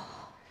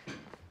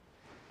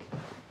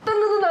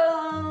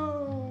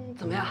噔，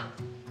怎么样？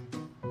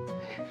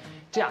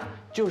这样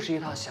就是一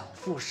套小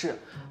复式，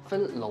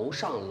分楼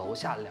上楼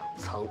下2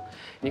层。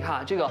你看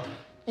啊，这个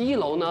1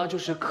楼呢就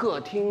是客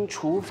厅、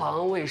厨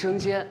房、卫生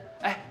间。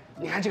哎，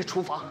你看这个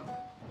厨房，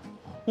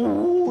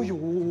哦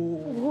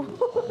呦，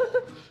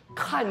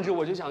看着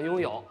我就想拥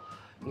有。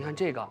你看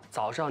这个，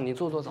早上你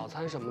做早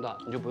餐什么的，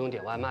你就不用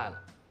点外卖了。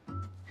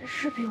这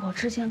是比我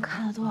之前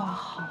看的都要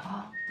好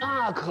啊。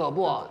那可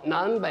不，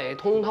南北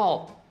通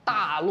透，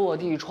大落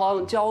地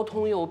窗，交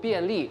通又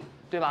便利，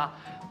对吧？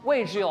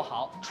位置又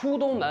好，出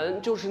东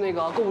门就是那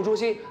个购物中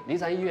心，离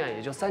咱医院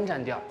也就3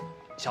站地儿。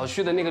小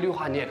区的那个绿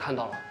化你也看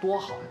到了，多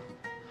好呀！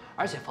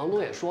而且房东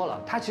也说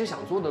了，他其实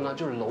想租的呢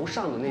就是楼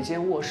上的那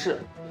间卧室。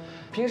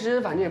平时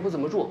反正也不怎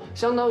么住，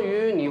相当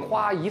于你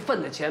花1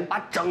份的钱把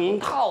整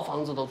套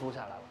房子都租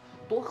下来了，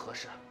多合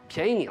适，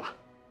便宜你了。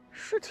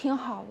是挺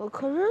好的，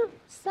可是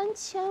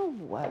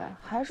3500哎，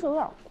还是有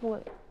点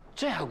贵。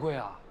这还贵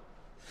啊？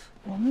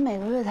我们每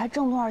个月才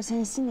挣多少钱，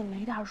你心里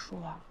没点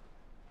数啊？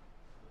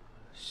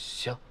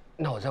行，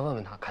那我再问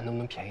问他，看能不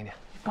能便宜点。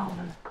你帮我问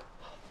问。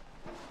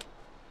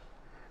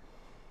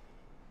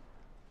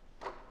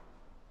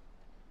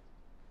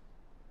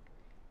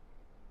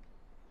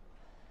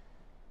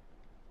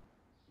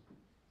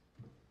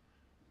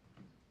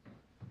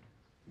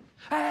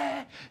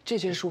哎，这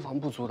间书房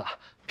不租的，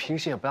平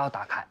时也不要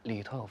打开，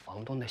里头有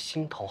房东的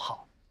心头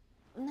好。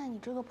那你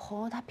这个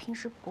朋友他平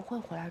时不会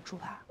回来住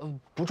吧？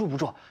不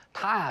住，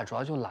他呀主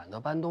要就懒得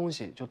搬东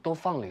西，就都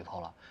放里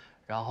头了，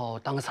然后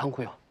当个仓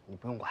库用，你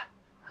不用管。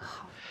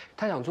好，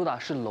他想租的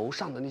是楼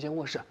上的那间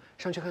卧室，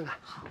上去看看。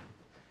好。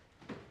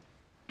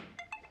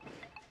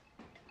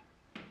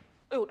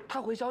哎呦，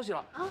他回消息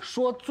了，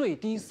说最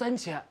低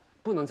3000，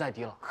不能再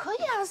低了。可以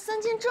啊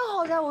，3000正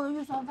好在我的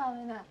预算范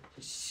围内。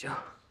行。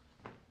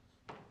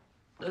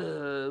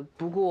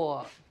不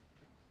过，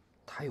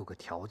他有个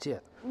条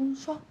件。你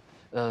说。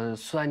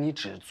虽然你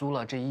只租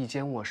了这1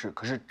间卧室，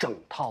可是整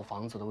套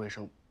房子的卫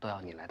生都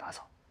要你来打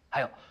扫，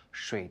还有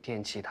水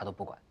电气他都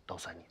不管，都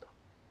算你的。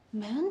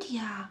没问题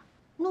啊，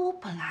那我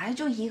本来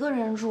就一个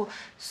人住，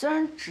虽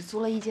然只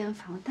租了1间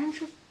房，但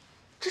是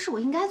这是我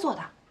应该做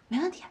的，没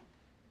问题。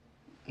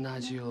那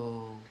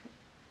就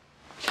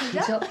成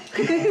交，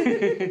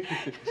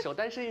首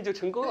单生意就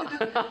成功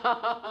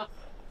了。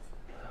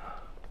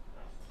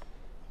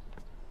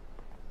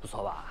不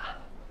错吧？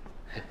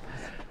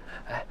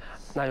哎，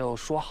那就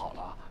说好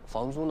了，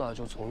房租呢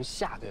就从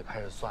下个月开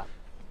始算。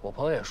我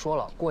朋友也说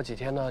了，过几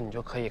天呢你就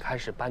可以开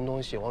始搬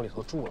东西往里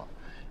头住了。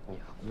你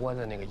窝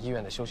在那个医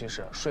院的休息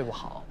室睡不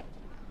好。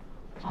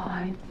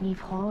哎，你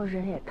朋友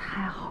人也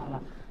太好了，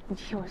你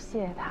替我谢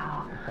谢他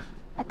啊。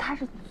哎，他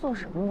是做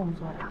什么工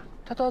作的？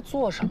他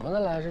做什么的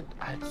来着？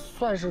哎，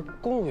算是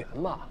公务员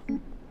吧。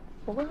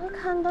我刚才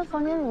看他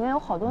房间里面有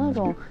好多那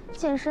种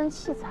健身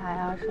器材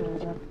啊什么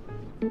的。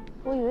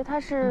我以为他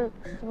是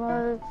什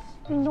么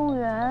运动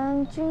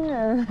员、军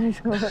人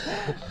什么的。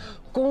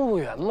公务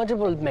员嘛，这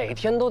不每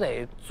天都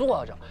得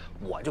坐着。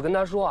我就跟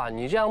他说啊，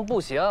你这样不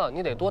行，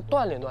你得多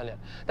锻炼锻炼。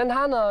但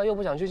他呢又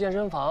不想去健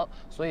身房，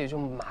所以就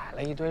买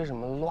了一堆什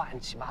么乱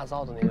七八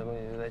糟的那个东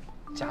西，就在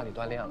家里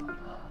锻炼了。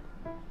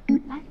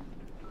哎，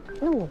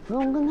那我不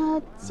用跟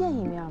他见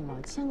一面吗？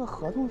签个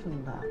合同什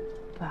么的，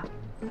对吧？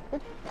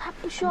他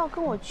不需要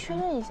跟我确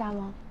认一下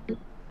吗？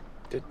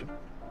对。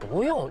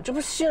不用，这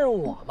不信任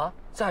我吗？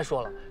再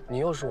说了，你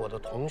又是我的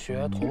同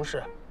学同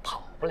事，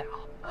跑不了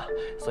啊。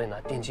所以呢，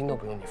定金都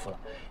不用你付了，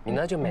你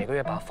呢就每个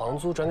月把房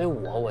租转给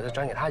我，我再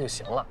转给他就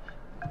行了。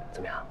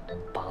怎么样？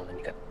帮了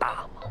你个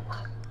大忙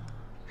啊！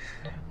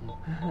是，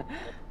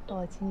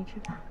我请你吃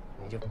饭。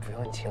你就不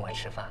用请我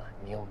吃饭了，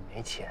你又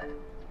没钱。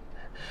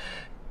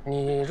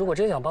你如果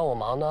真想帮我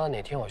忙呢，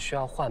哪天我需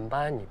要换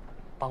班，你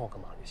帮我个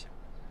忙就行。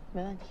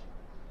没问题，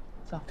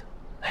走。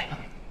哎。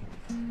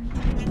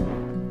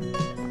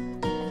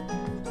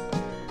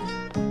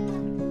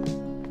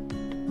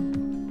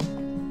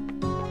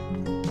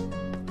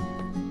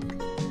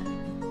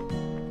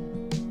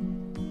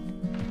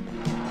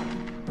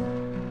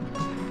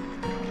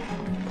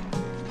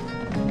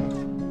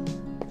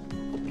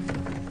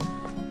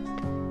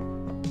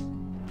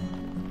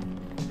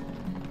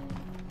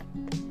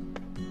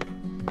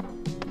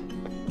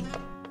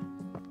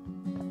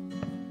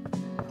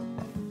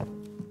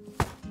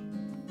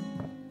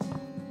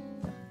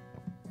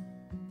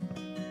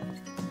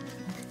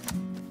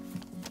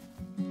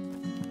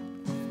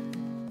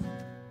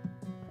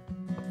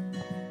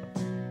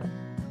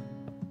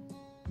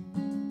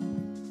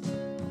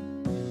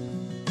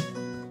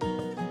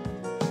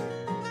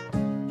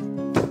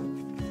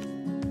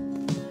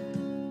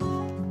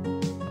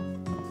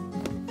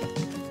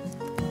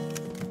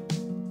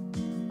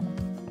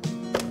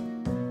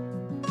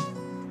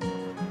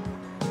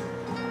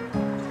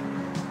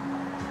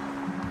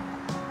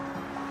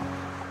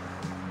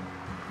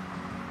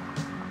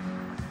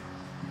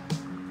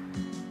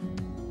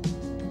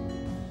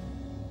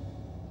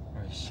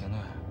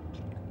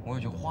我有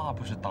句话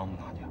不是当不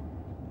打的，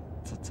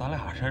咱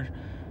俩这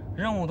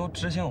任务都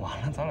执行完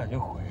了，咱俩就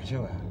回去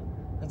呗。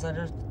那在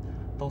这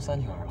兜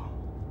3圈了，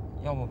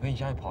要不我陪你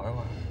下去跑一会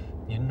儿？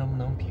您能不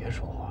能别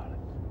说话了？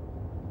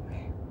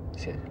哎，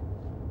谢谢。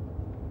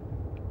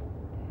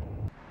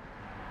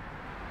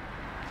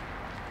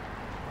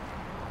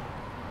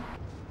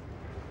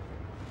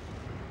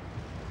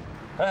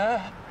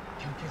哎，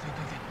停！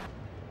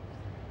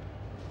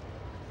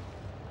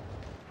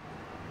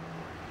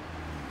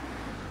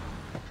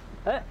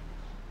哎，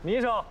米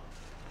医生，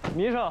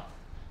米医生，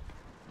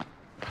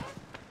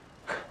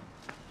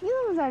你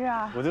怎么在这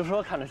儿？我就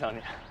说看着像你。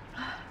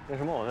那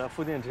什么，我在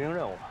附近执行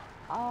任务。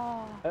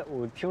哦。哎，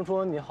我听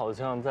说你好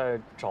像在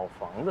找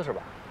房子是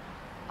吧？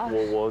啊。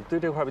我对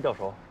这块比较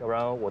熟，要不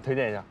然我推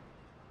荐一下。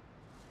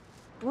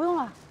不用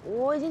了，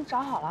我已经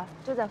找好了，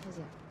就在附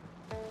近。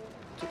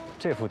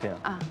这附近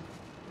啊？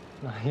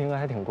那应该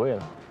还挺贵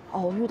的。哦，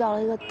我遇到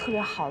了一个特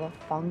别好的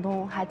房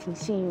东，还挺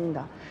幸运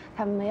的。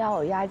他们没要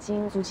我押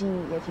金，租金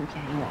也挺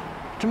便宜的。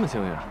这么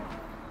幸运啊？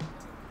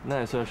那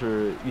也算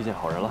是遇见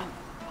好人了。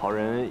好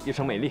人一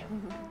生美丽。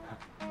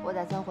我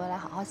打算回来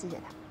好好谢谢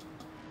他。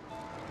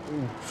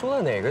住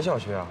在哪个小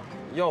区啊？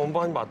要我们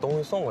帮你把东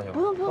西送过去吧？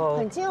不用，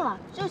很近了，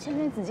就前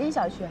面紫金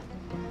小区。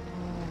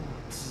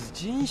紫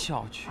金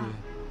小区，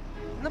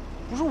那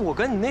不是我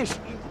跟你那时。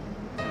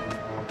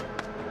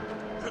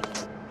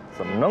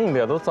怎么弄的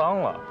呀？都脏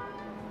了。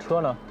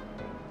车呢？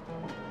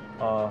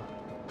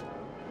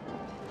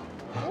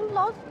你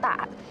老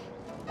打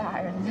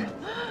人家。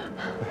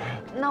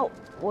那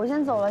我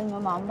先走了，你们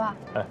忙吧。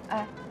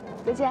哎，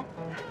再见。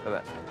拜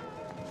拜。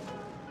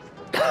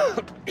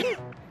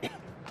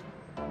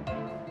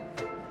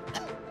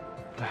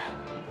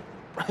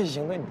哎，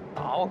行了，你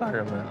打我干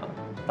什么呀？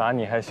打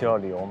你还需要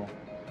理由吗？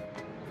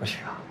不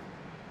需要。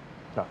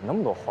哪那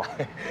么多话？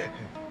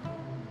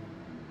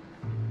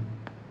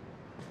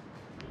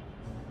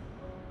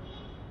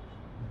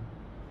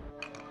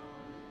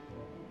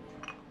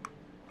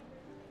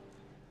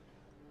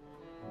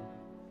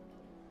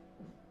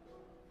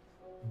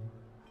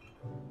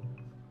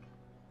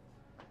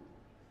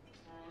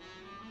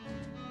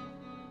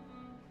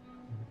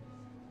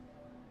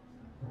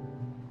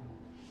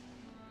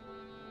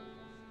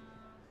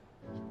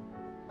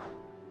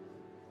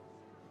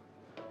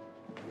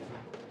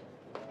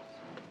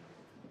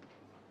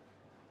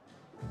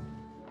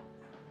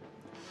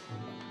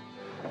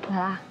来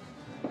啦。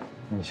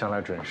你向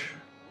来准时，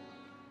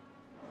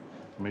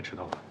没迟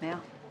到吧？没有。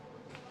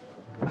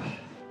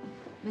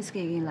whisky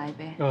给你来一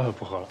杯。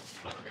不喝了，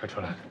开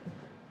车来。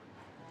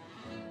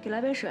给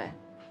来杯水。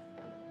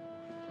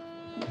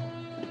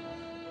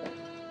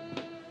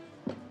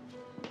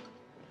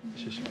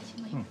谢谢。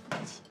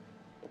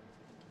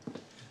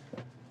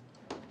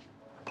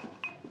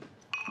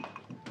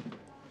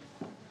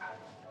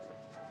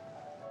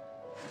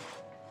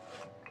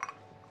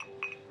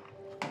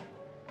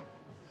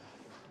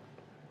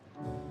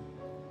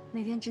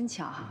那天真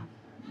巧哈，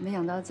没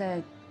想到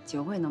在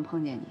酒会能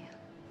碰见你，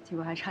结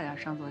果还差点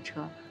上错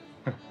车。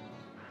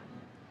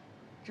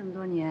这么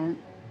多年，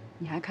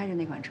你还开着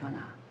那款车呢？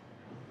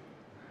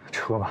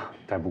车嘛，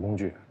代步工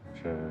具，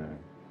这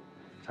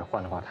再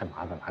换的话太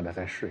麻烦了，还得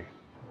再适应。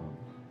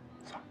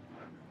算了。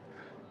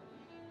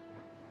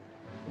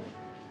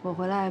我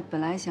回来本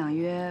来想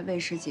约魏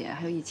师姐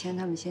还有以谦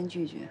他们先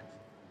聚聚，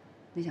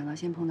没想到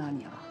先碰到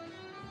你了。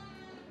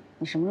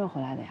你什么时候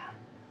回来的呀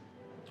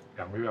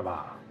2个月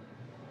吧。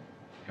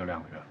有2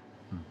个月了。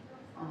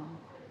哦。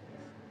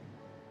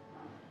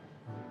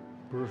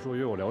不是说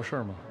约我聊事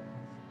儿吗？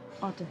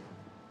哦，对。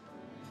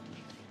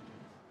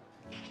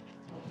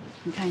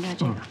你看一下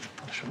这个。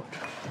什么？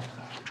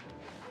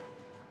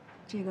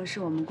这个是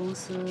我们公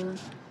司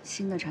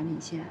新的产品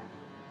线。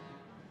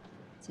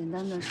简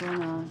单的说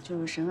呢，就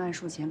是神外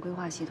术前规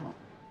划系统，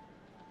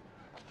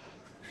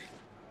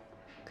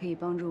可以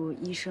帮助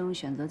医生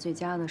选择最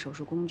佳的手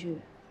术工具，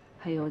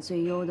还有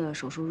最优的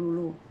手术入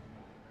路，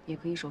也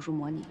可以手术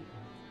模拟。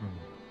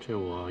这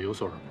我有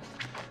所耳闻，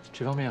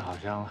这方面好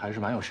像还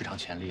是蛮有市场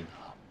潜力的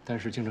啊，但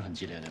是竞争很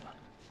激烈，对吧？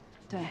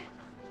对，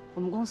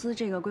我们公司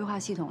这个规划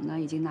系统呢，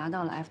已经拿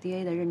到了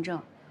FDA 的认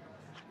证，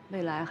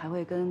未来还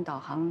会跟导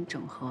航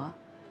整合。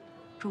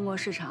中国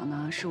市场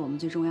呢，是我们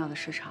最重要的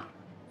市场。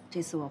这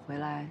次我回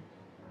来，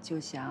就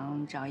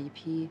想找一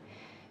批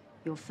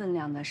有分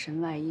量的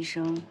神外医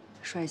生，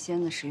率先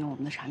的使用我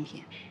们的产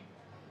品。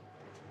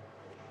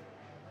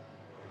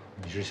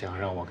你是想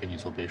让我给你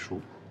做背书？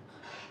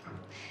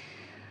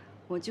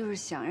我就是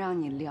想让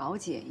你了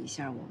解一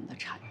下我们的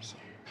产品。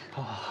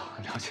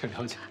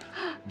了解。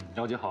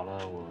了解好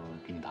了，我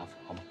给你答复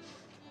好吗？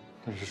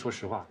但是说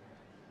实话，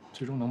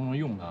最终能不能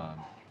用呢，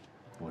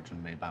我真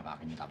没办法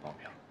给你打包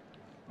票。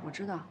我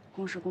知道，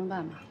公事公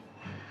办嘛。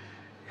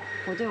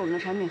我对我们的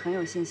产品很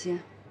有信心，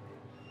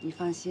你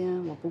放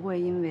心，我不会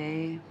因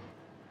为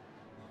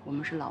我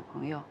们是老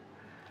朋友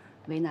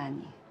为难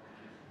你。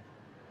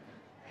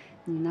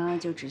你呢，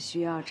就只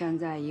需要站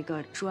在一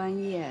个专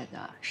业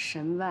的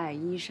神外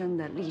医生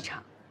的立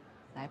场，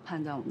来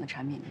判断我们的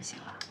产品就行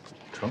了。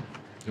成，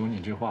有你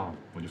这话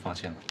我就放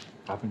心了，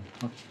答复你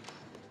啊。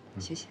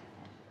谢谢。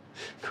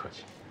客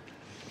气。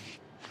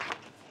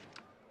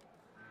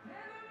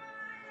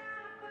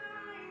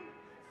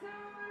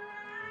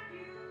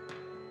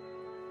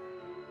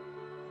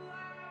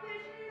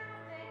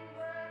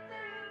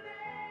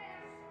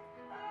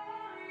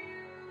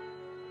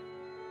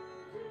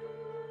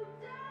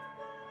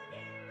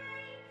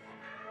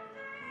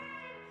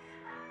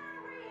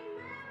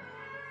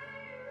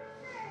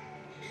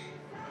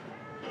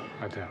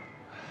哎，对啊。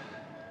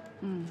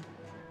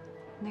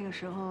那个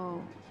时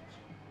候，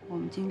我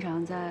们经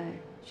常在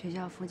学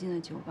校附近的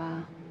酒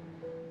吧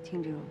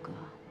听这首歌。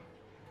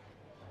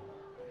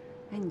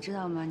哎，你知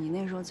道吗？你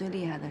那时候最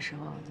厉害的时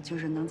候，就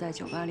是能在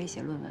酒吧里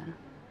写论文。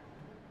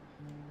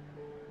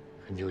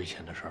很久以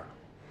前的事儿了，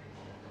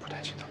不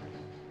太记得了。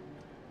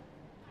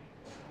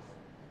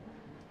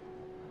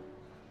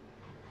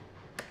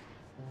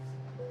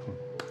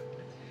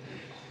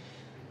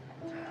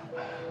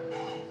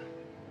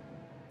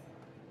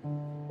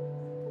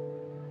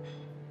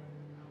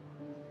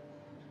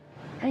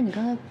哎，你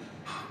刚才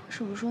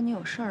是不是说你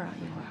有事儿啊？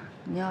一会儿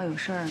你要有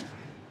事儿，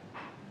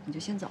你就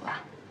先走吧。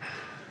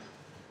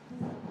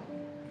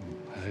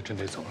还真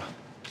得走了。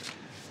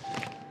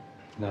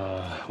那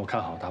我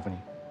看好答复你。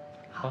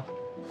好，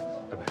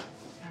拜拜。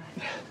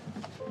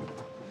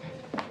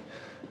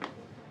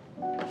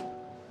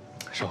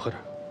少喝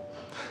点。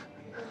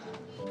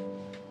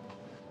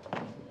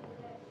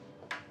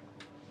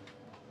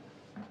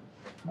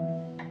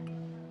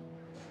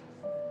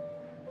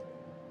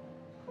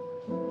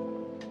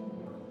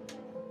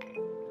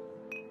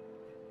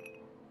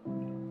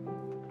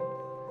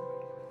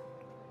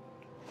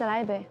再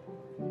来一杯。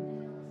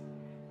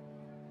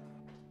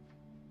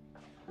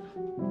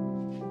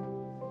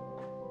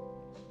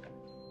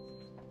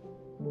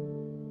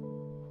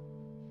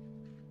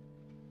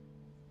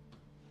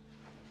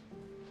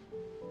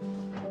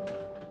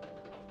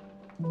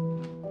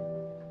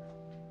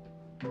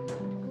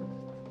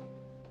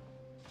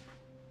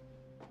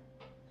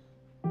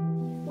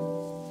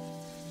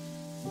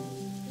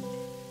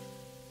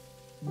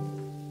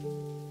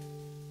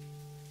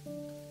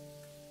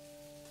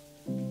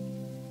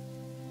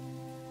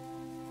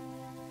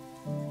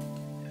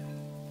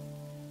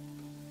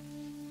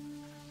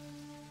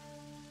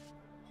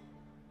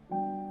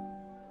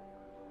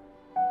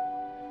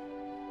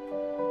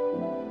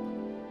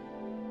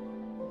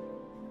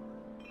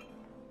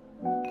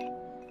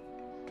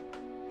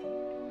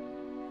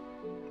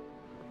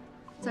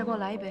再给我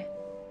来一杯。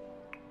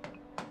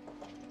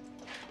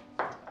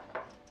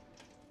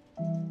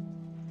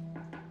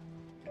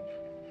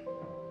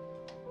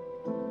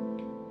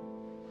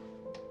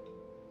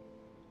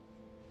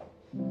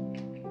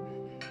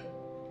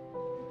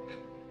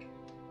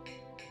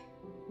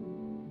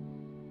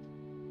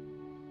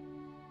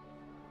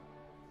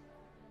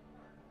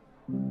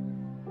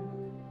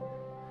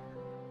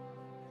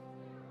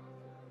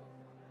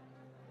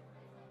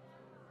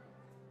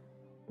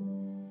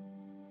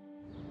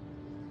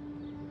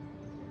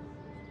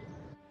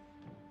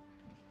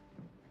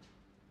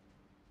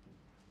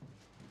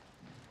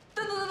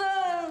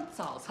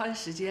早餐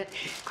时间，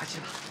快去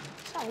吧。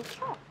吓我一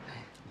跳。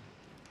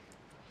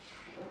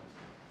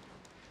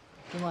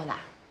听过的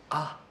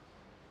啊，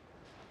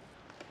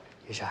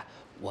云山，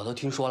我都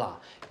听说了，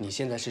你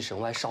现在是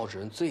省外少主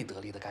任最得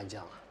力的干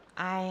将了。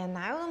哎呀，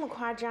哪有那么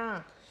夸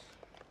张？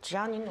只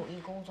要你努力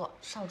工作，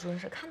邵主任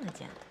是看得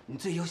见的。你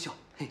最优秀，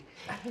嘿，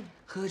哎，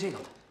喝这个，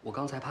我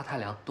刚才怕太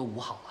凉，都捂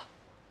好了。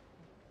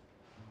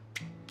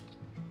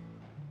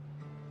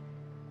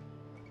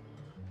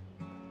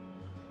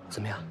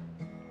怎么样？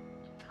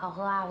好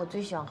喝啊，我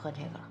最喜欢喝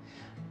这个了。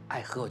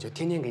爱喝我就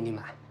天天给你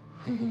买。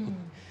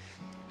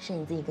是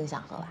你自己更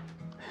想喝吧？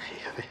哎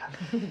呀，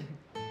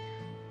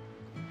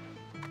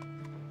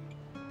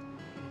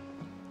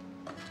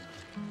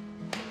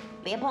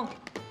别碰！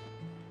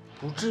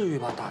不至于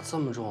吧？打这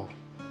么重？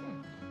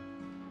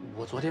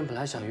我昨天本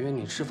来想约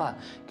你吃饭，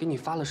给你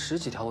发了10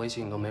几条微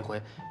信你都没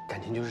回，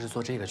感情就是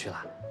做这个去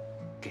了。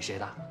给谁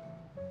的？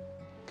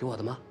给我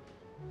的吗？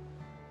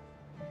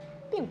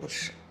并不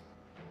是。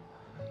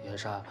严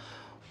莎，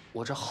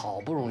我这好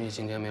不容易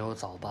今天没有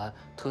早班，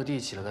特地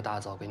起了个大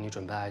早给你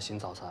准备爱心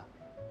早餐。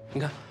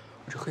你看，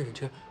我这黑眼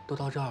圈都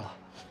到这儿了。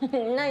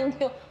那你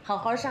就好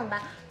好上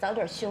班，早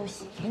点休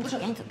息。赶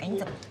紧走，赶紧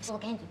走，我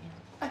赶紧走。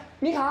哎，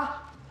米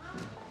卡。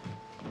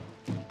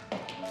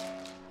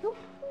哟，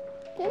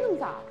别那么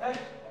早。哎，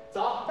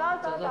早。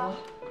走。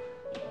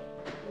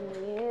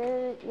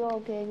你又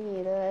给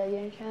你的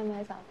云山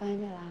买早饭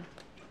去了？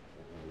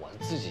我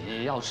自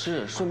己要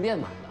吃，顺便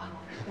买的。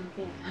顺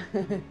便。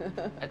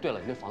哎，对了，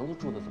你那房子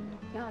住的怎么样？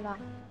挺好的，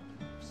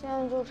现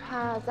在就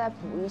差再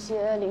补一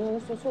些零零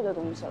碎碎的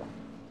东西了。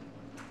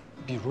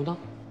比如呢？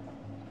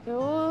比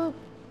如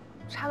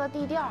插个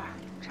地垫儿，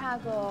插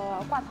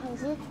个挂烫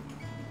机。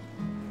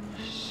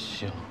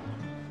行。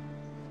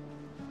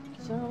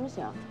行什么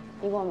行？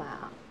你给我买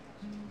啊？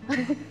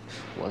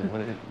我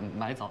得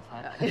买早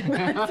餐。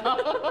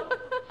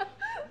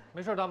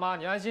没事，大妈，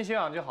你安心休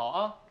养就好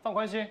啊，放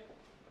宽心。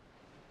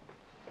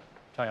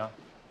张扬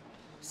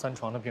，3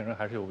床的病人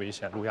还是有危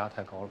险，颅压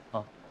太高了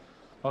啊。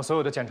然后所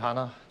有的检查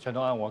呢，全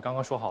都按我刚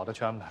刚说好的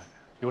去安排。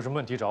有什么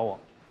问题找我。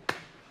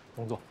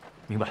工作。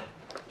明白。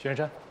徐先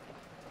生，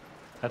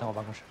来趟我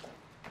办公室。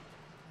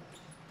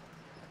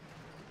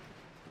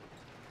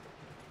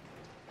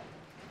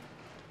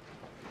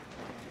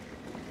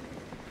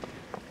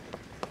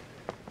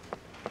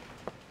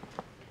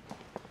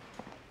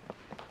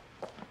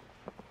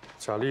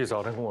小丽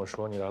早晨跟我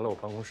说你来了我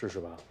办公室是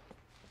吧？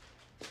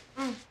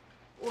嗯，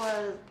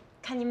我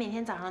看你每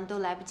天早上都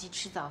来不及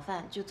吃早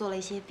饭，就做了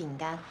一些饼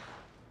干。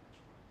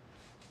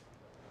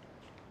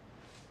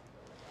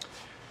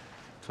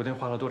昨天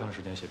花了多长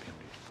时间写评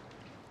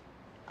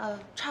语？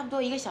差不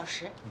多1个小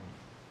时。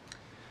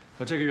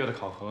那这个月的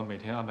考核每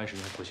天安排时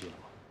间复习了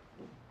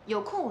吗？有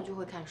空我就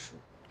会看书。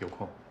有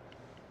空。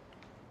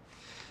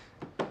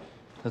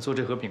那做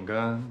这盒饼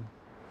干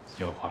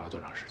又花了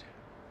多长时间？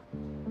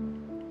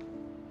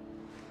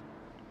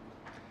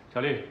小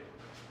丽，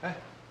哎，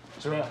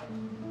主任，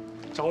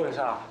找我有事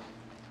啊？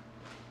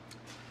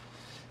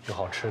有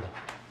好吃的，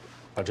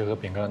把这盒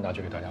饼干拿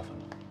去给大家分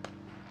了。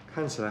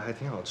看起来还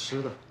挺好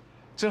吃的。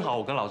正好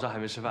我跟老赵还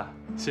没吃饭，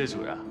谢谢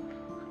主任。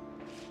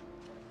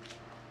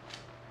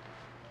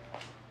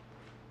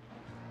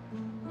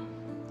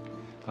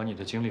把你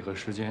的精力和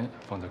时间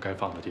放在该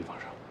放的地方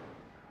上。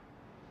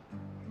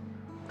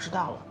知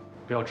道了。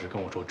不要只跟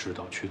我说知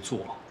道，去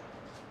做，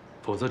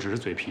否则只是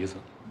嘴皮子，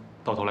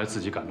到头来自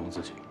己感动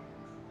自己。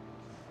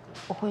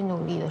我会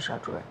努力的，邵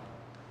主任。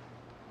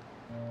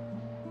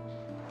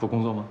不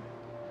工作吗？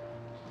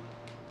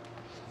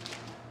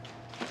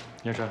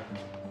燕山，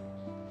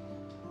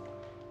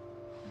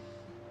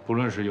不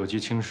论是有机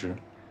轻食，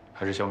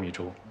还是小米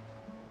粥，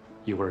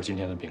一会儿今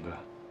天的饼干，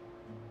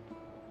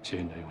谢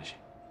谢你的用心。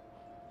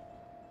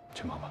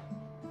去忙吧。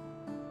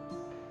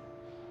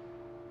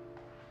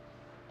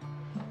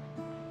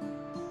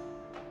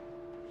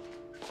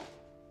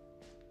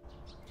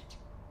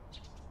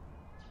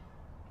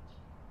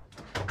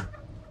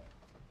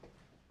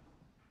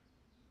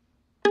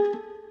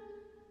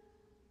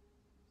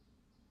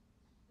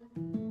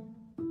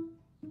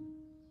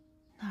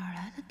哪儿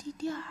来的地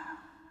垫儿啊？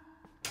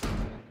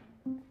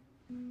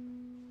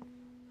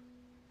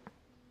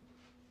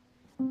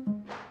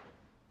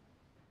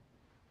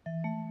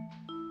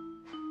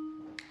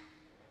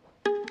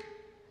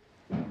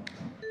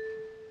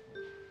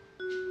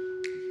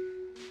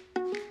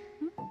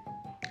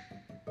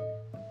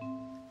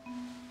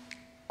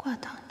挂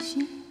烫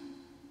机。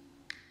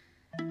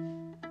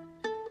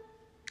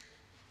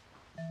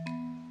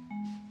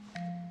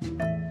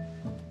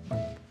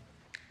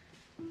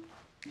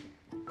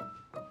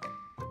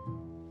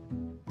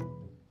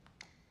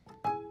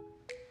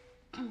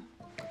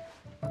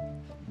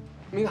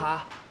明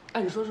卡，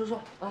哎，你说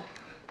啊。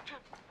这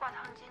挂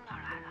烫机哪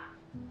儿来的？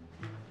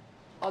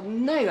哦，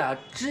那个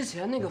之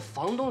前那个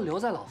房东留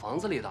在老房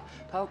子里的，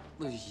他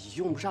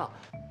用不上，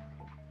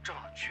正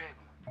好缺一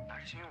个嘛，拿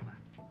着先用呗。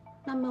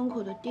那门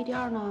口的地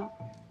垫呢？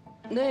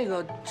那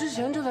个之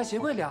前就在鞋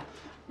柜里啊，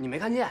你没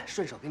看见，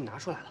顺手给你拿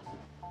出来了。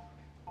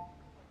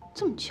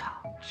这么巧？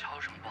巧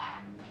什么不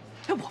好？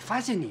哎，我发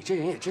现你这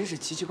人也真是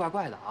奇奇怪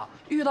怪的啊！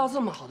遇到这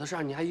么好的事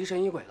儿，你还疑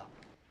神疑鬼的。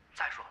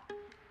再说了，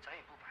咱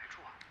也不白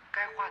住啊，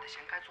该花的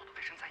钱、该做的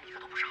卫生，咱一个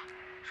都不少，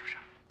是不是？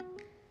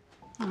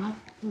啊，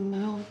没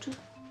有，这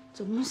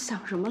怎么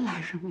想什么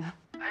来什么呀？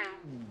哎，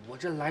我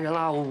这来人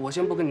了，我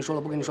先不跟你说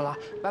了，啊，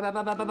拜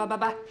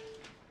拜。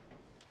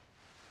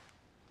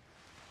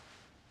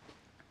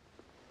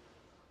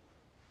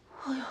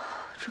哎呦，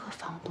这个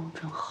房东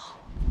真好。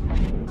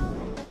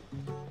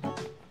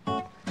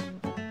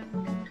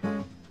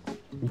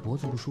你脖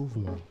子不舒服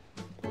吗？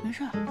没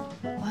事，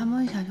我按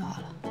摩一下就好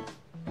了。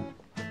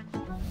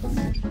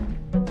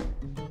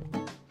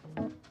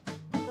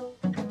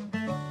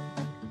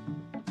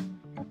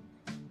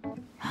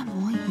按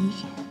摩仪。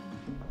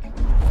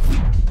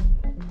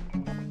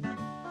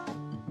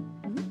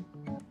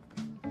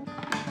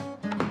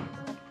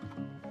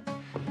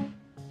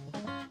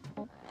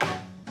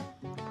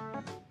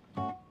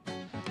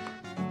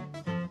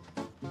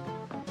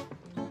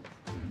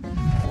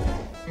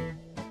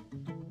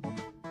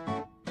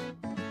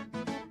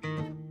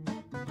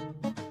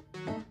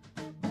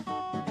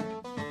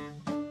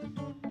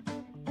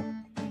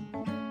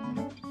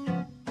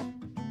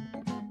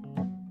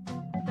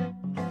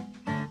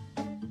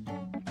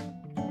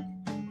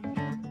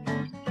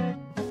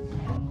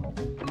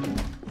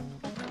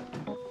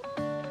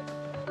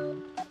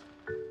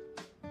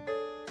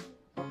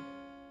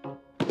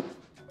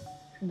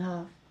沈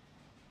涛，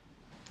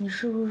你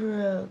是不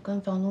是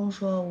跟房东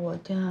说我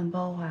电饭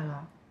煲坏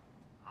了？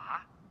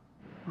啊？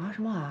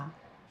什么啊？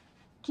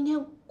今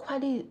天快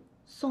递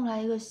送来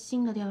一个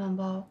新的电饭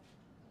煲，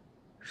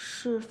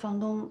是房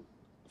东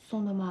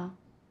送的吗？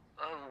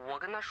我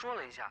跟他说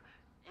了一下，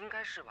应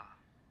该是吧。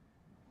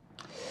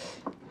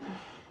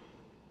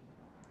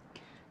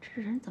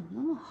这人怎么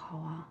那么好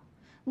啊？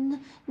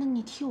那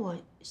你替我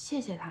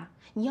谢谢他，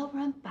你要不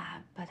然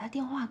把他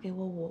电话给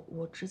我，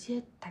我直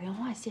接打电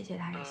话谢谢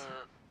他也行。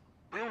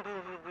不用，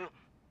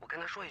我跟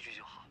他说一句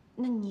就好。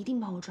那你一定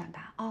帮我转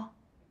达啊。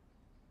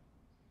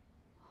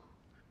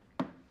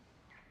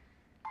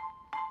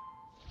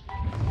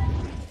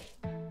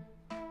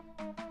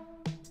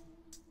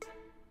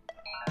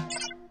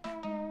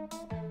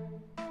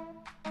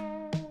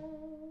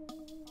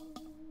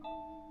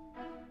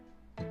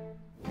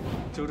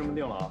就这么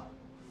定了啊，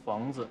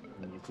房子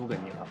你租给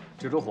妮塔，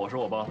这周伙食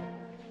我包。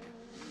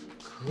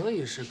可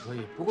以是可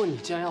以，不过你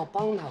既然要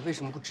帮他，为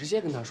什么不直接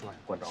跟他说呀？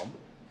管着吗？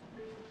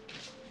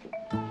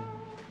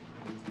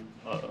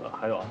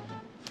还有啊，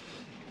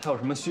他有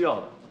什么需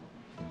要的，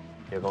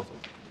别告诉我。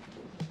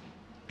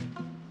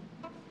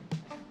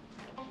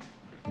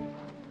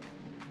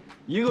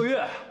1个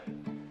月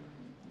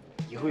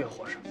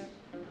伙食，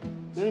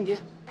没问题。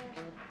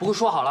不过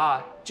说好了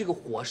啊，这个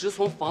伙食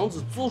从房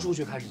子租出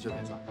去开始就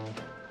得算。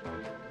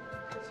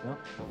行。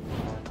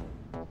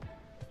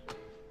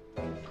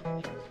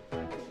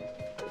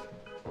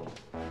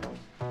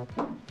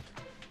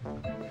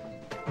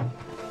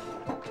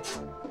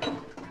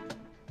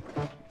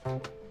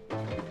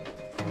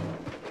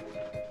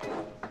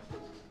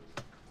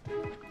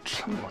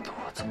这么多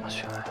怎么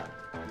选呀？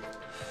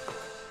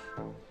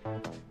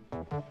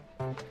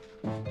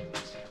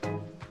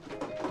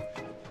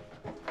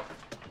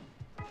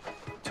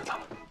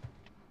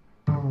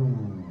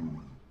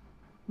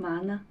嘛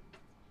呢？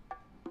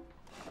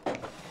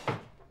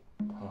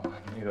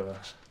那个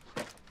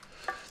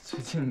最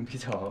近比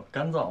较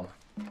干燥嘛，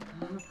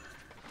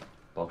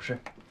保个湿。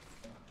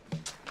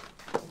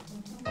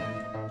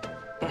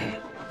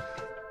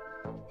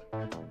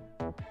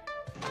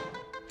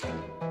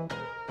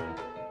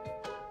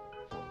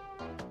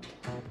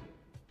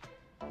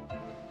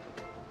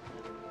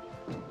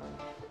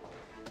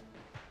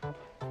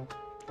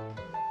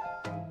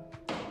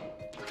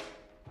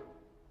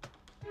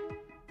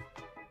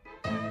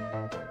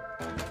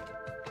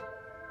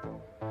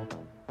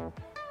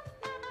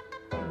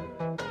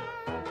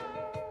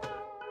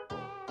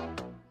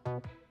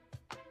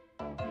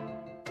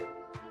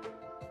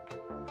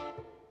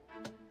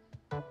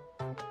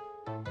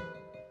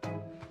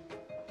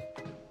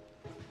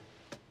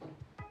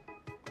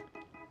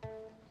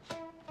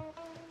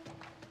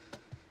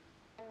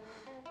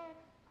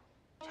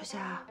小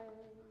夏，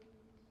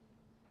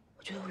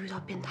我觉得我遇到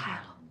变态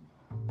了。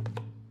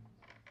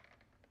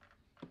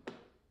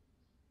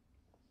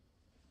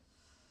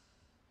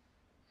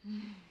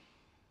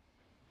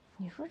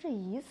你说这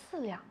1次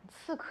2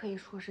次可以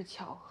说是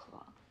巧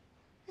合，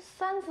这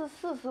3次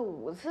4次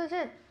5次，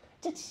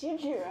这岂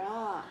止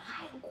啊？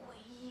太诡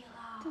异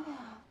了。对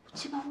呀，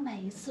基本上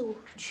每一次我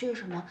缺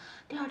什么，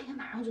第2天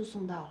马上就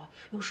送到了，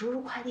有时候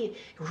是快递，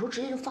有时候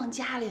直接就放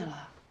家里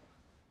了。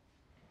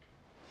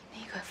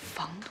你那个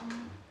房东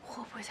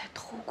会不会在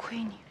偷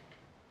窥你？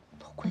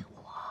偷窥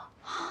我？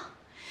啊！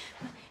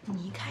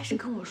你一开始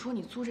跟我说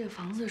你租这个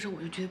房子的时候，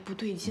我就觉得不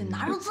对劲，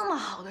哪有这么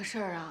好的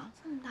事儿啊？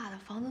这么大的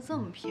房子这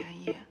么便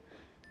宜，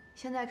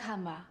现在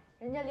看吧，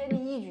人家连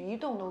你一举一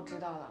动都知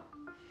道了。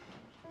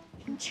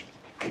你这里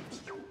面肯定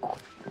有鬼。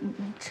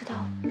你知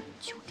道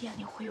酒店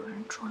里会有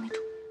人装那种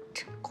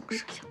针孔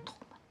摄像头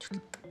吗？就是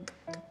噔噔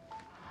噔。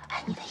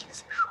哎，你的意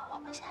思是说我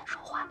们现在说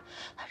话，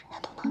人家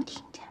都能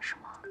听见是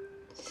吗？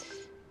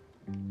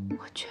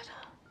我觉得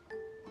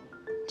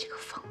这个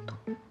房东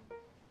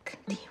肯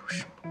定有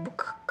什么不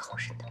可告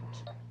人的秘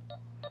密。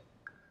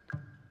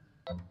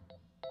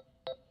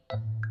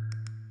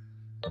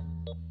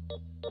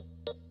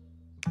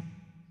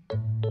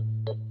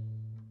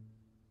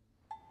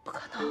不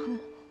可能！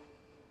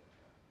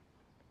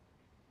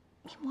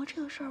面膜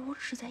这个事儿，我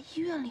只在医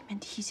院里面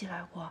提起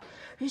来过。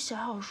人小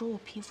小说我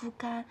皮肤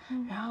干，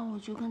然后我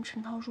就跟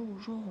陈涛说，我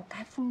说我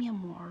该敷面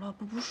膜了，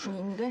不是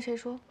你跟谁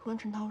说？我跟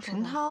陈涛说。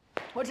陈涛，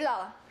我知道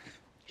了，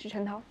是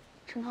陈涛。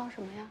陈涛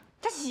什么呀？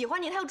他喜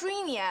欢你，他要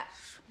追你。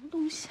什么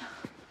东西啊？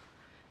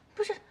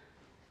不是，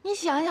你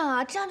想想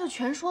啊，这样就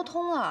全说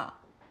通了。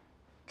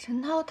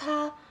陈涛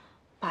他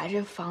把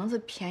这房子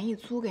便宜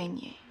租给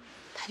你，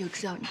他就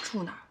知道你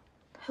住哪儿，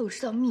他又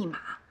知道密码，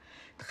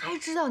他还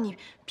知道你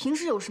平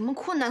时有什么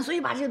困难，所以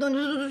把这些东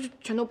西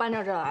全都搬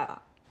到这儿来了。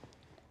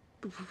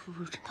不，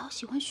陈涛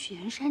喜欢许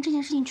愿山这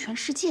件事情，全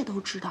世界都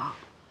知道。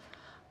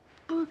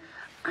不是。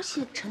而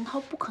且陈涛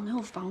不可能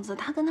有房子，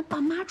他跟他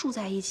爸妈住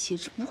在一起，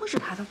这不会是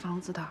他的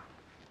房子的。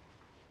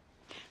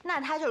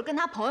那他就是跟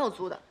他朋友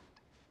租的。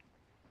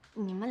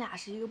你们俩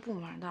是一个部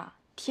门的，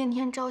天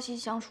天朝夕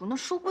相处，那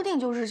说不定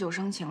就日久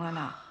生情了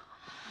呢。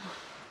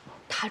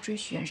他追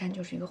许愿山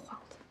就是一个幌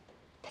子，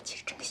他其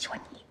实真的喜欢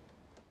你。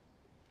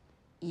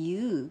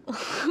哟，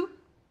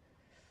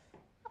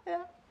哎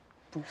呀，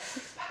不会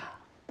吧？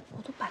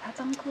我都把他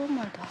当哥们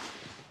儿的，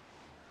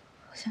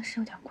好像是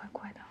有点怪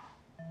怪的。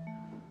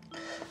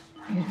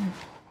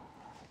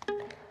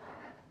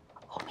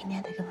我明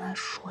天得跟他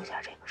说一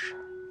下这个事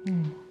儿。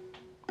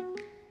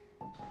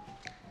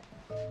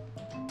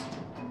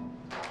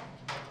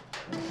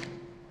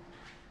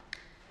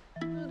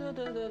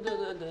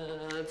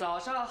早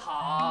上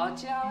好，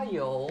加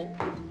油。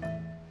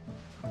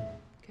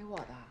给我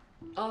的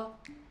啊，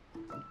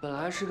本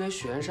来是给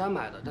许愿山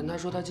买的，但他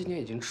说他今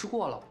天已经吃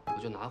过了，我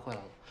就拿回来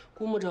了。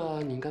估摸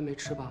着你应该没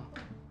吃吧？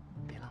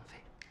别浪费，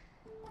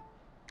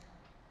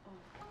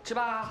吃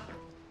吧。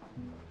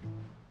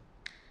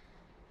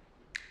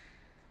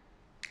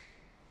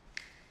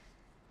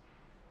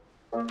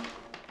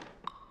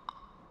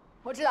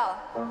我知道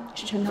了，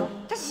是陈涛。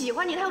他喜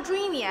欢你，他要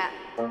追你。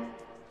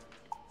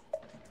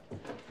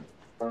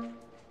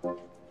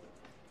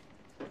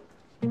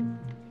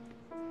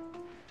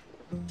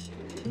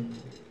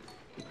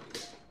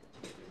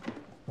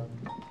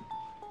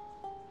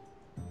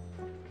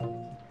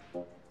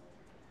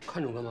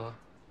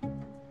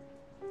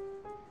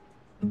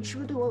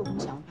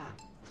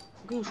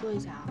跟你说一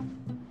下啊，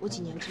我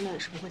几年之内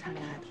是不会谈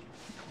恋爱的。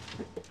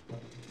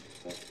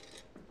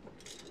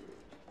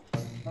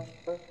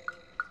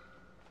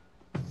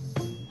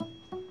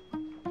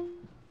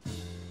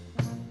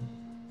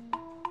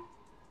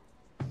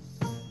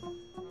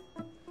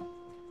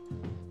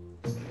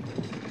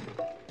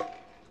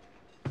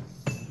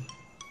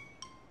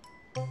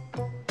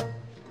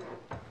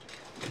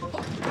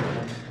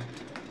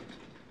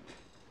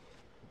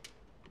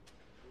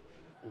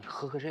你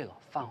喝个这个，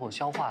饭后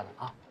消化的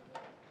啊。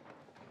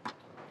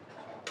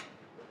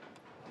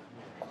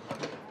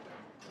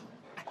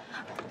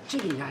这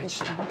个你爱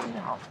吃，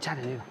加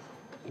点这个，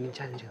你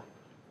加点这个。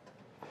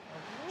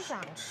你想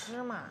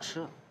吃嘛？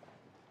吃。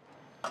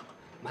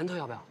馒头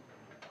要不要？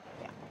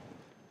不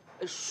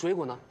要。水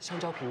果呢？香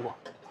蕉、苹果。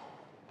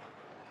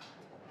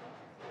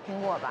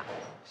苹果吧。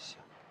行。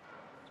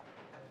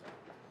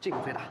这个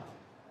最大。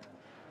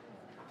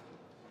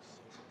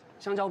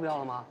香蕉不要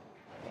了吗？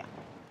不要。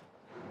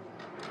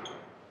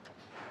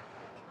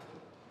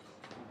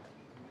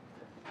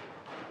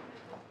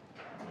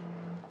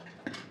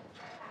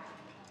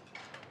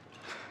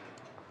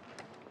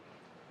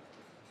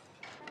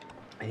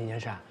哎，严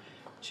山，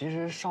其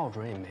实少主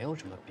任也没有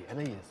什么别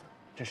的意思，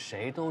这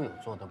谁都有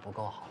做得不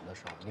够好的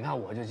时候。你看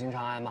我就经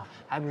常挨骂，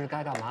还不是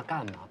该干嘛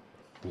干嘛。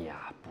你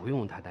呀，不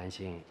用太担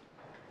心。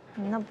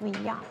那不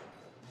一样。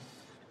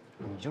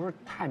你就是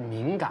太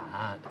敏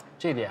感，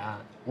这点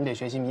你得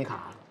学习米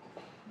卡。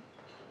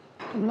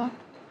怎么了？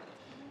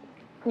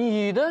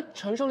你的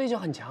承受力就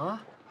很强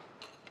啊。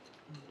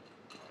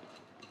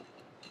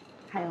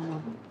还有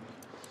吗？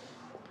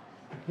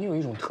你有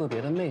一种特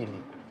别的魅力。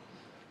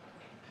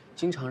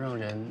经常让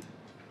人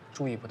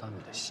注意不到你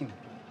的性别。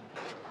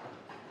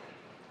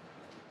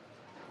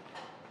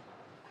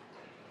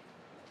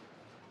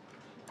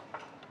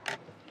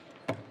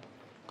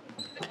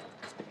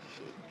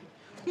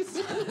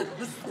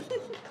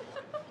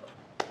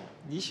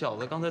你小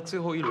子刚才最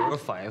后一轮的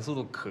反应速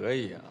度可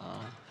以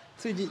啊，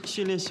最近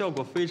训练效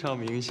果非常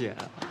明显。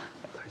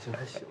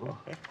还行啊。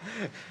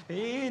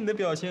哎，你的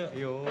表情，哎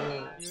呦。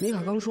米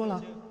卡刚说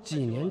了，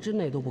几年之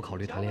内都不考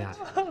虑谈恋爱。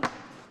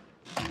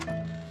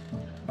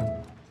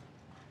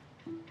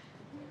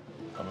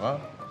怎么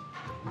了？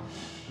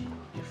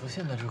你说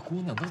现在这姑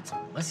娘都怎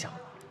么想的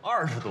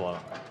？20多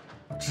了，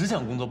只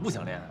想工作不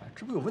想恋爱，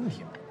这不有问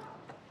题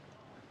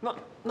吗？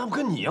那不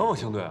跟你一样吗，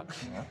兄弟？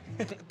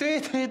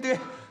对，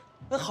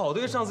那好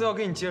队上次要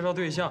给你介绍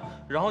对象，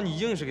然后你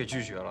硬是给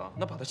拒绝了，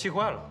那把他气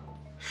坏了。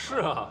是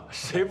啊，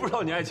谁不知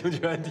道你爱情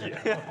全体？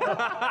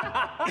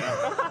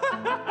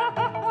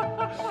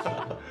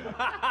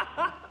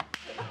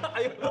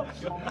哎呦，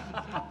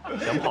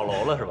想跑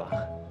楼了是吧？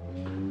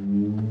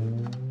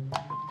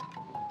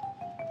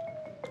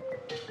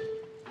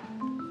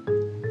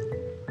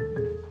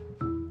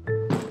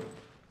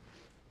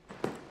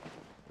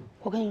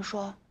我跟你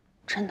说，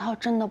陈涛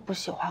真的不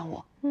喜欢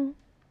我，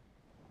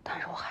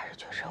但是我还是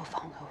确实有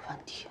房子有问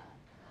题，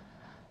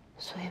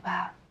所以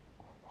吧，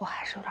我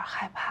还是有点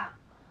害怕，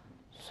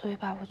所以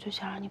吧，我就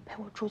想让你陪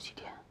我住几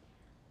天。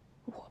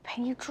我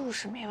陪你住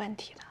是没问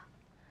题的，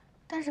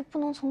但是不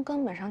能从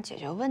根本上解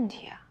决问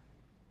题啊。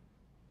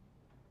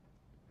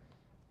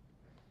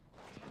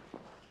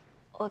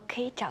我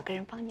可以找个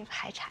人帮你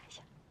排查一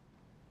下。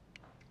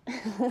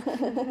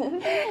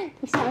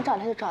你想找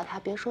他就找他，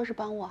别说是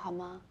帮我好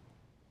吗？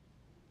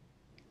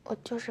我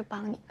就是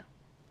帮你的。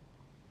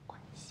我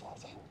谢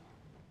谢你。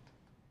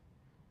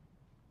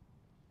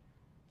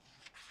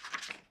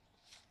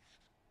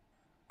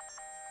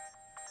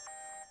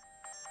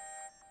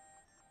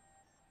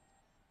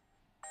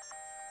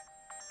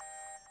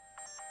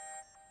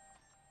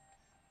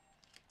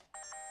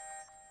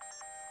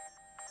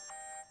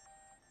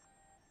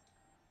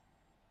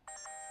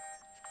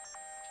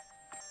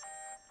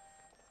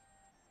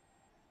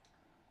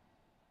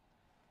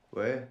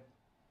喂，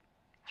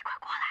你快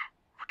过来，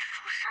我这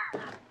出事儿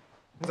了。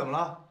你怎么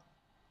了？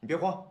你别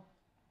慌。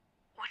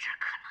我这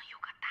可能有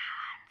个大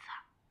案子。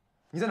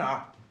你在哪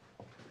儿？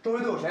周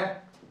围都有谁？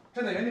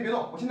站在原地别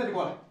动，我现在就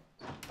过来。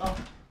啊！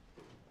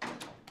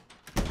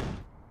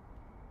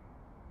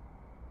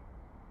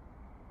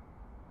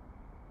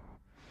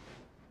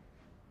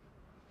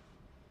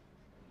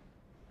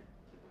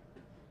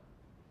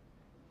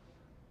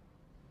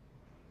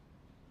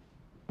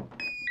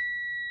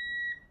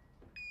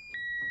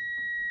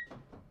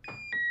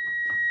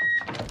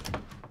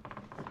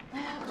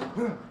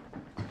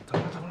怎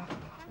么了？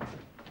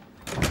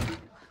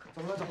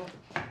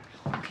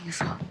我跟你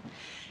说，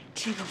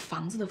这个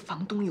房子的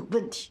房东有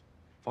问题。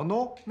房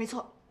东？没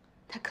错，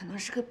他可能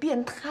是个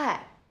变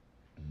态。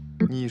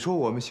你说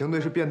我们邢队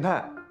是变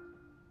态？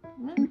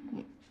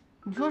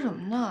你说什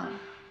么呢？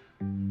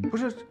不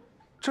是，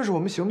这是我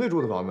们邢队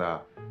住的房子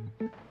呀。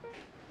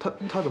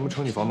他怎么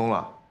成你房东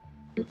了？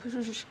不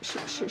是，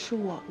是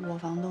我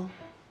房东。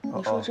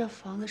你说这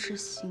房子是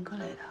邢哥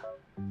磊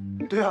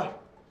的？对啊。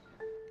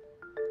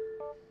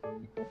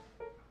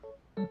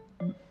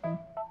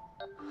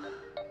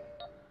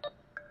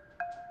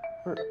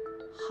不是。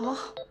好，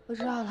我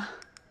知道了，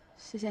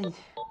谢谢你。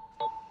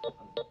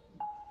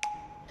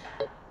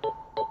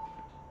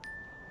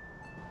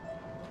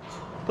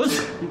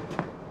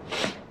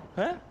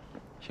哎，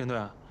邢队，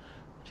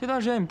这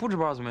段时间你不值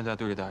班，怎么也在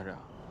队里待着啊？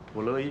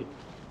我乐意，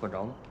管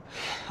着吗？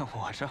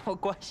我这不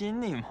关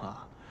心你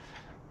吗？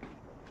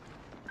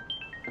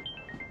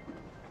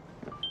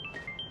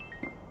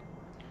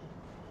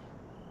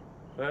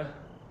喂。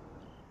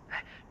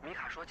哎，米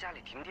卡说家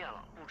里停电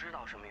了，不知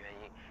道什么原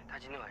因。他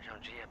今天晚上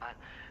值夜班，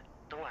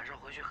等晚上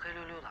回去黑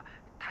溜溜的，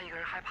他一个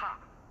人害怕。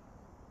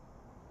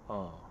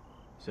哦，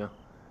行，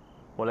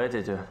我来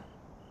解决。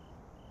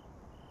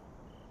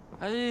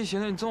哎，邢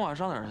队，你昨晚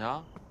上哪儿去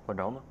啊？管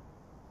着吗？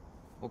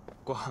我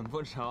管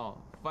不着，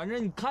反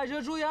正你开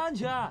车注意安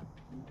全。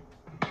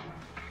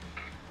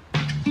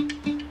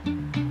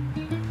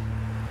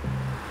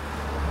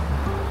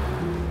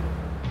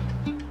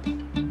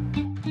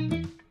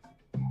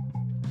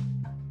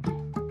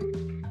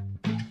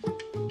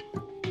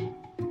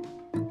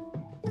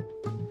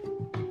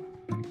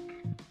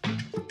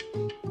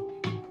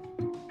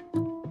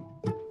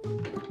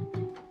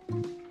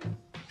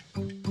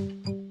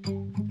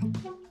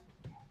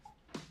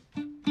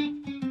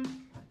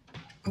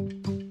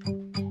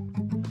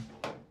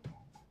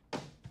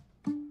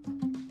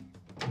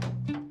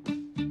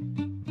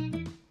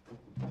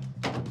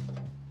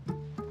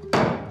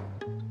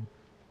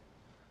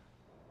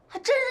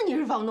你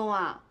是房东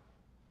啊？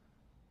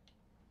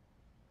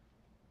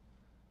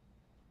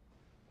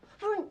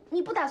不是，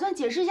你不打算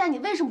解释一下你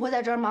为什么会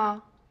在这儿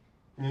吗？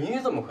你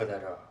怎么会在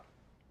这儿？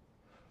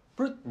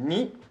不是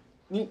你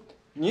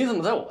怎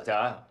么在我家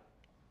呀？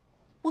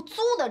我租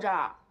的这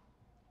儿。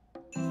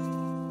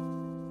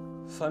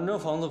反正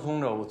房子空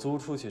着，我租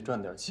出去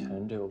赚点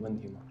钱，这有问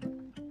题吗？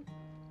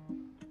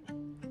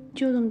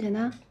就这么简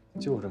单？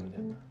就这么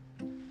简单。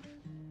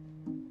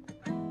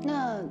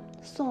那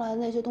送来的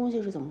那些东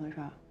西是怎么回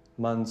事？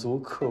满足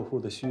客户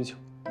的需求。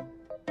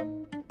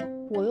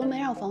我又没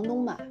让房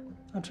东买，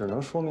那只能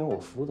说明我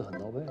服务的很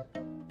到位。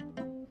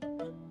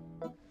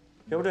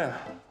要不这样，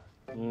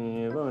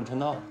你问问陈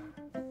涛，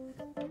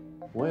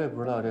我也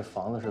不知道这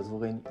房子是租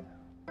给你的，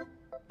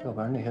要不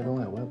然那些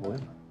东西我也不会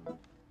买。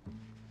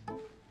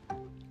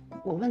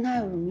我问他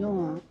有什么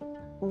用啊？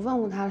我问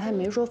过他了，他也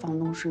没说房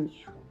东是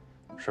你，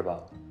是吧？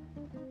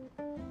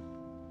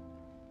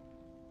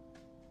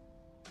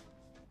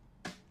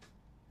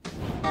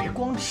别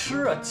光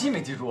吃啊，记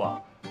没记住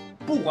啊？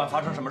不管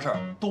发生什么事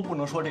儿，都不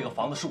能说这个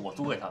房子是我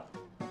租给他的。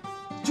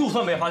就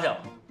算被发现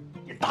了，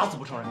也打死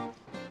不承认。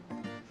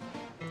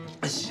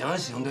行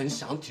行的，你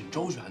想的挺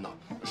周全的，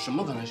什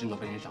么可能性都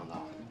被你想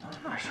到。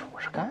那是，我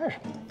是干什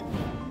么的？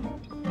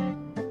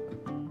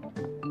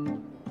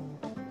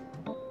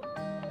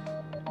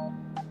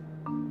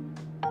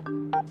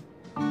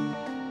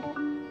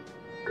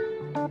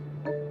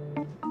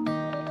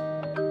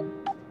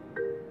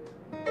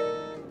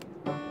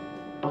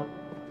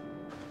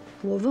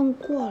我问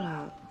过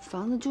了，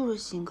房子就是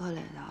邢克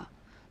磊的，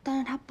但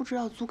是他不知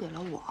道租给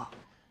了我。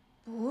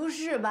不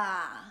是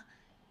吧？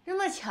这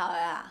么巧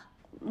呀？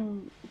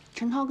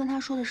陈涛跟他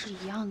说的是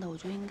一样的，我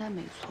觉得应该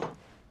没错。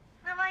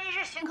那万一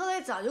是邢克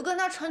磊早就跟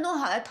他串通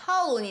好来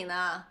套路你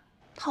呢？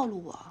套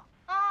路我？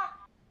啊？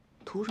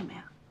图什么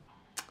呀？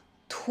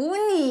图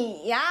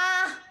你呀！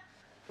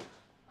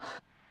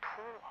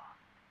图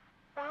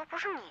我？我又不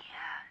是你，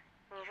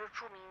你是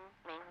著名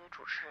美女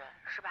主持人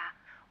是吧？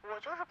我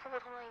就是普普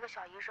通通一个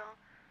小医生，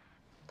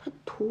他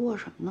图我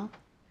什么呢？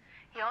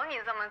有你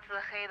这么自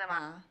黑的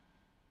吗？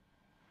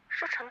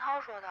是陈涛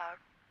说的，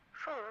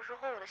说有的时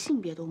候我的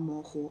性别都模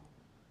糊，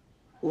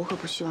我可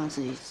不希望自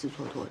己自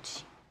作多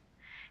情。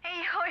哎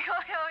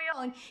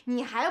呦，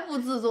你还不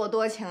自作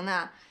多情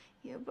呢？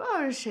也不知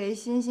道是谁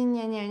心心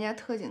念念人家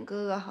特警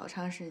哥哥好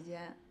长时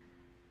间。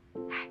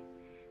哎，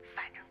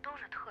反正都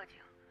是特警，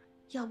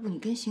要不你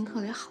跟邢克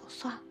磊好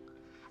算了。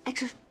哎，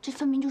这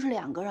分明就是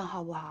两个人，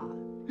好不好？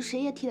这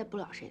谁也替代不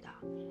了谁的。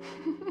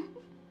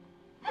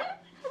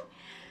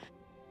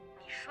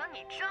你说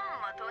你这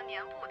么多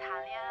年不谈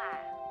恋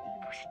爱，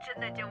不是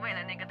真的就为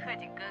了那个特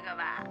警哥哥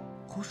吧？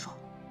胡说！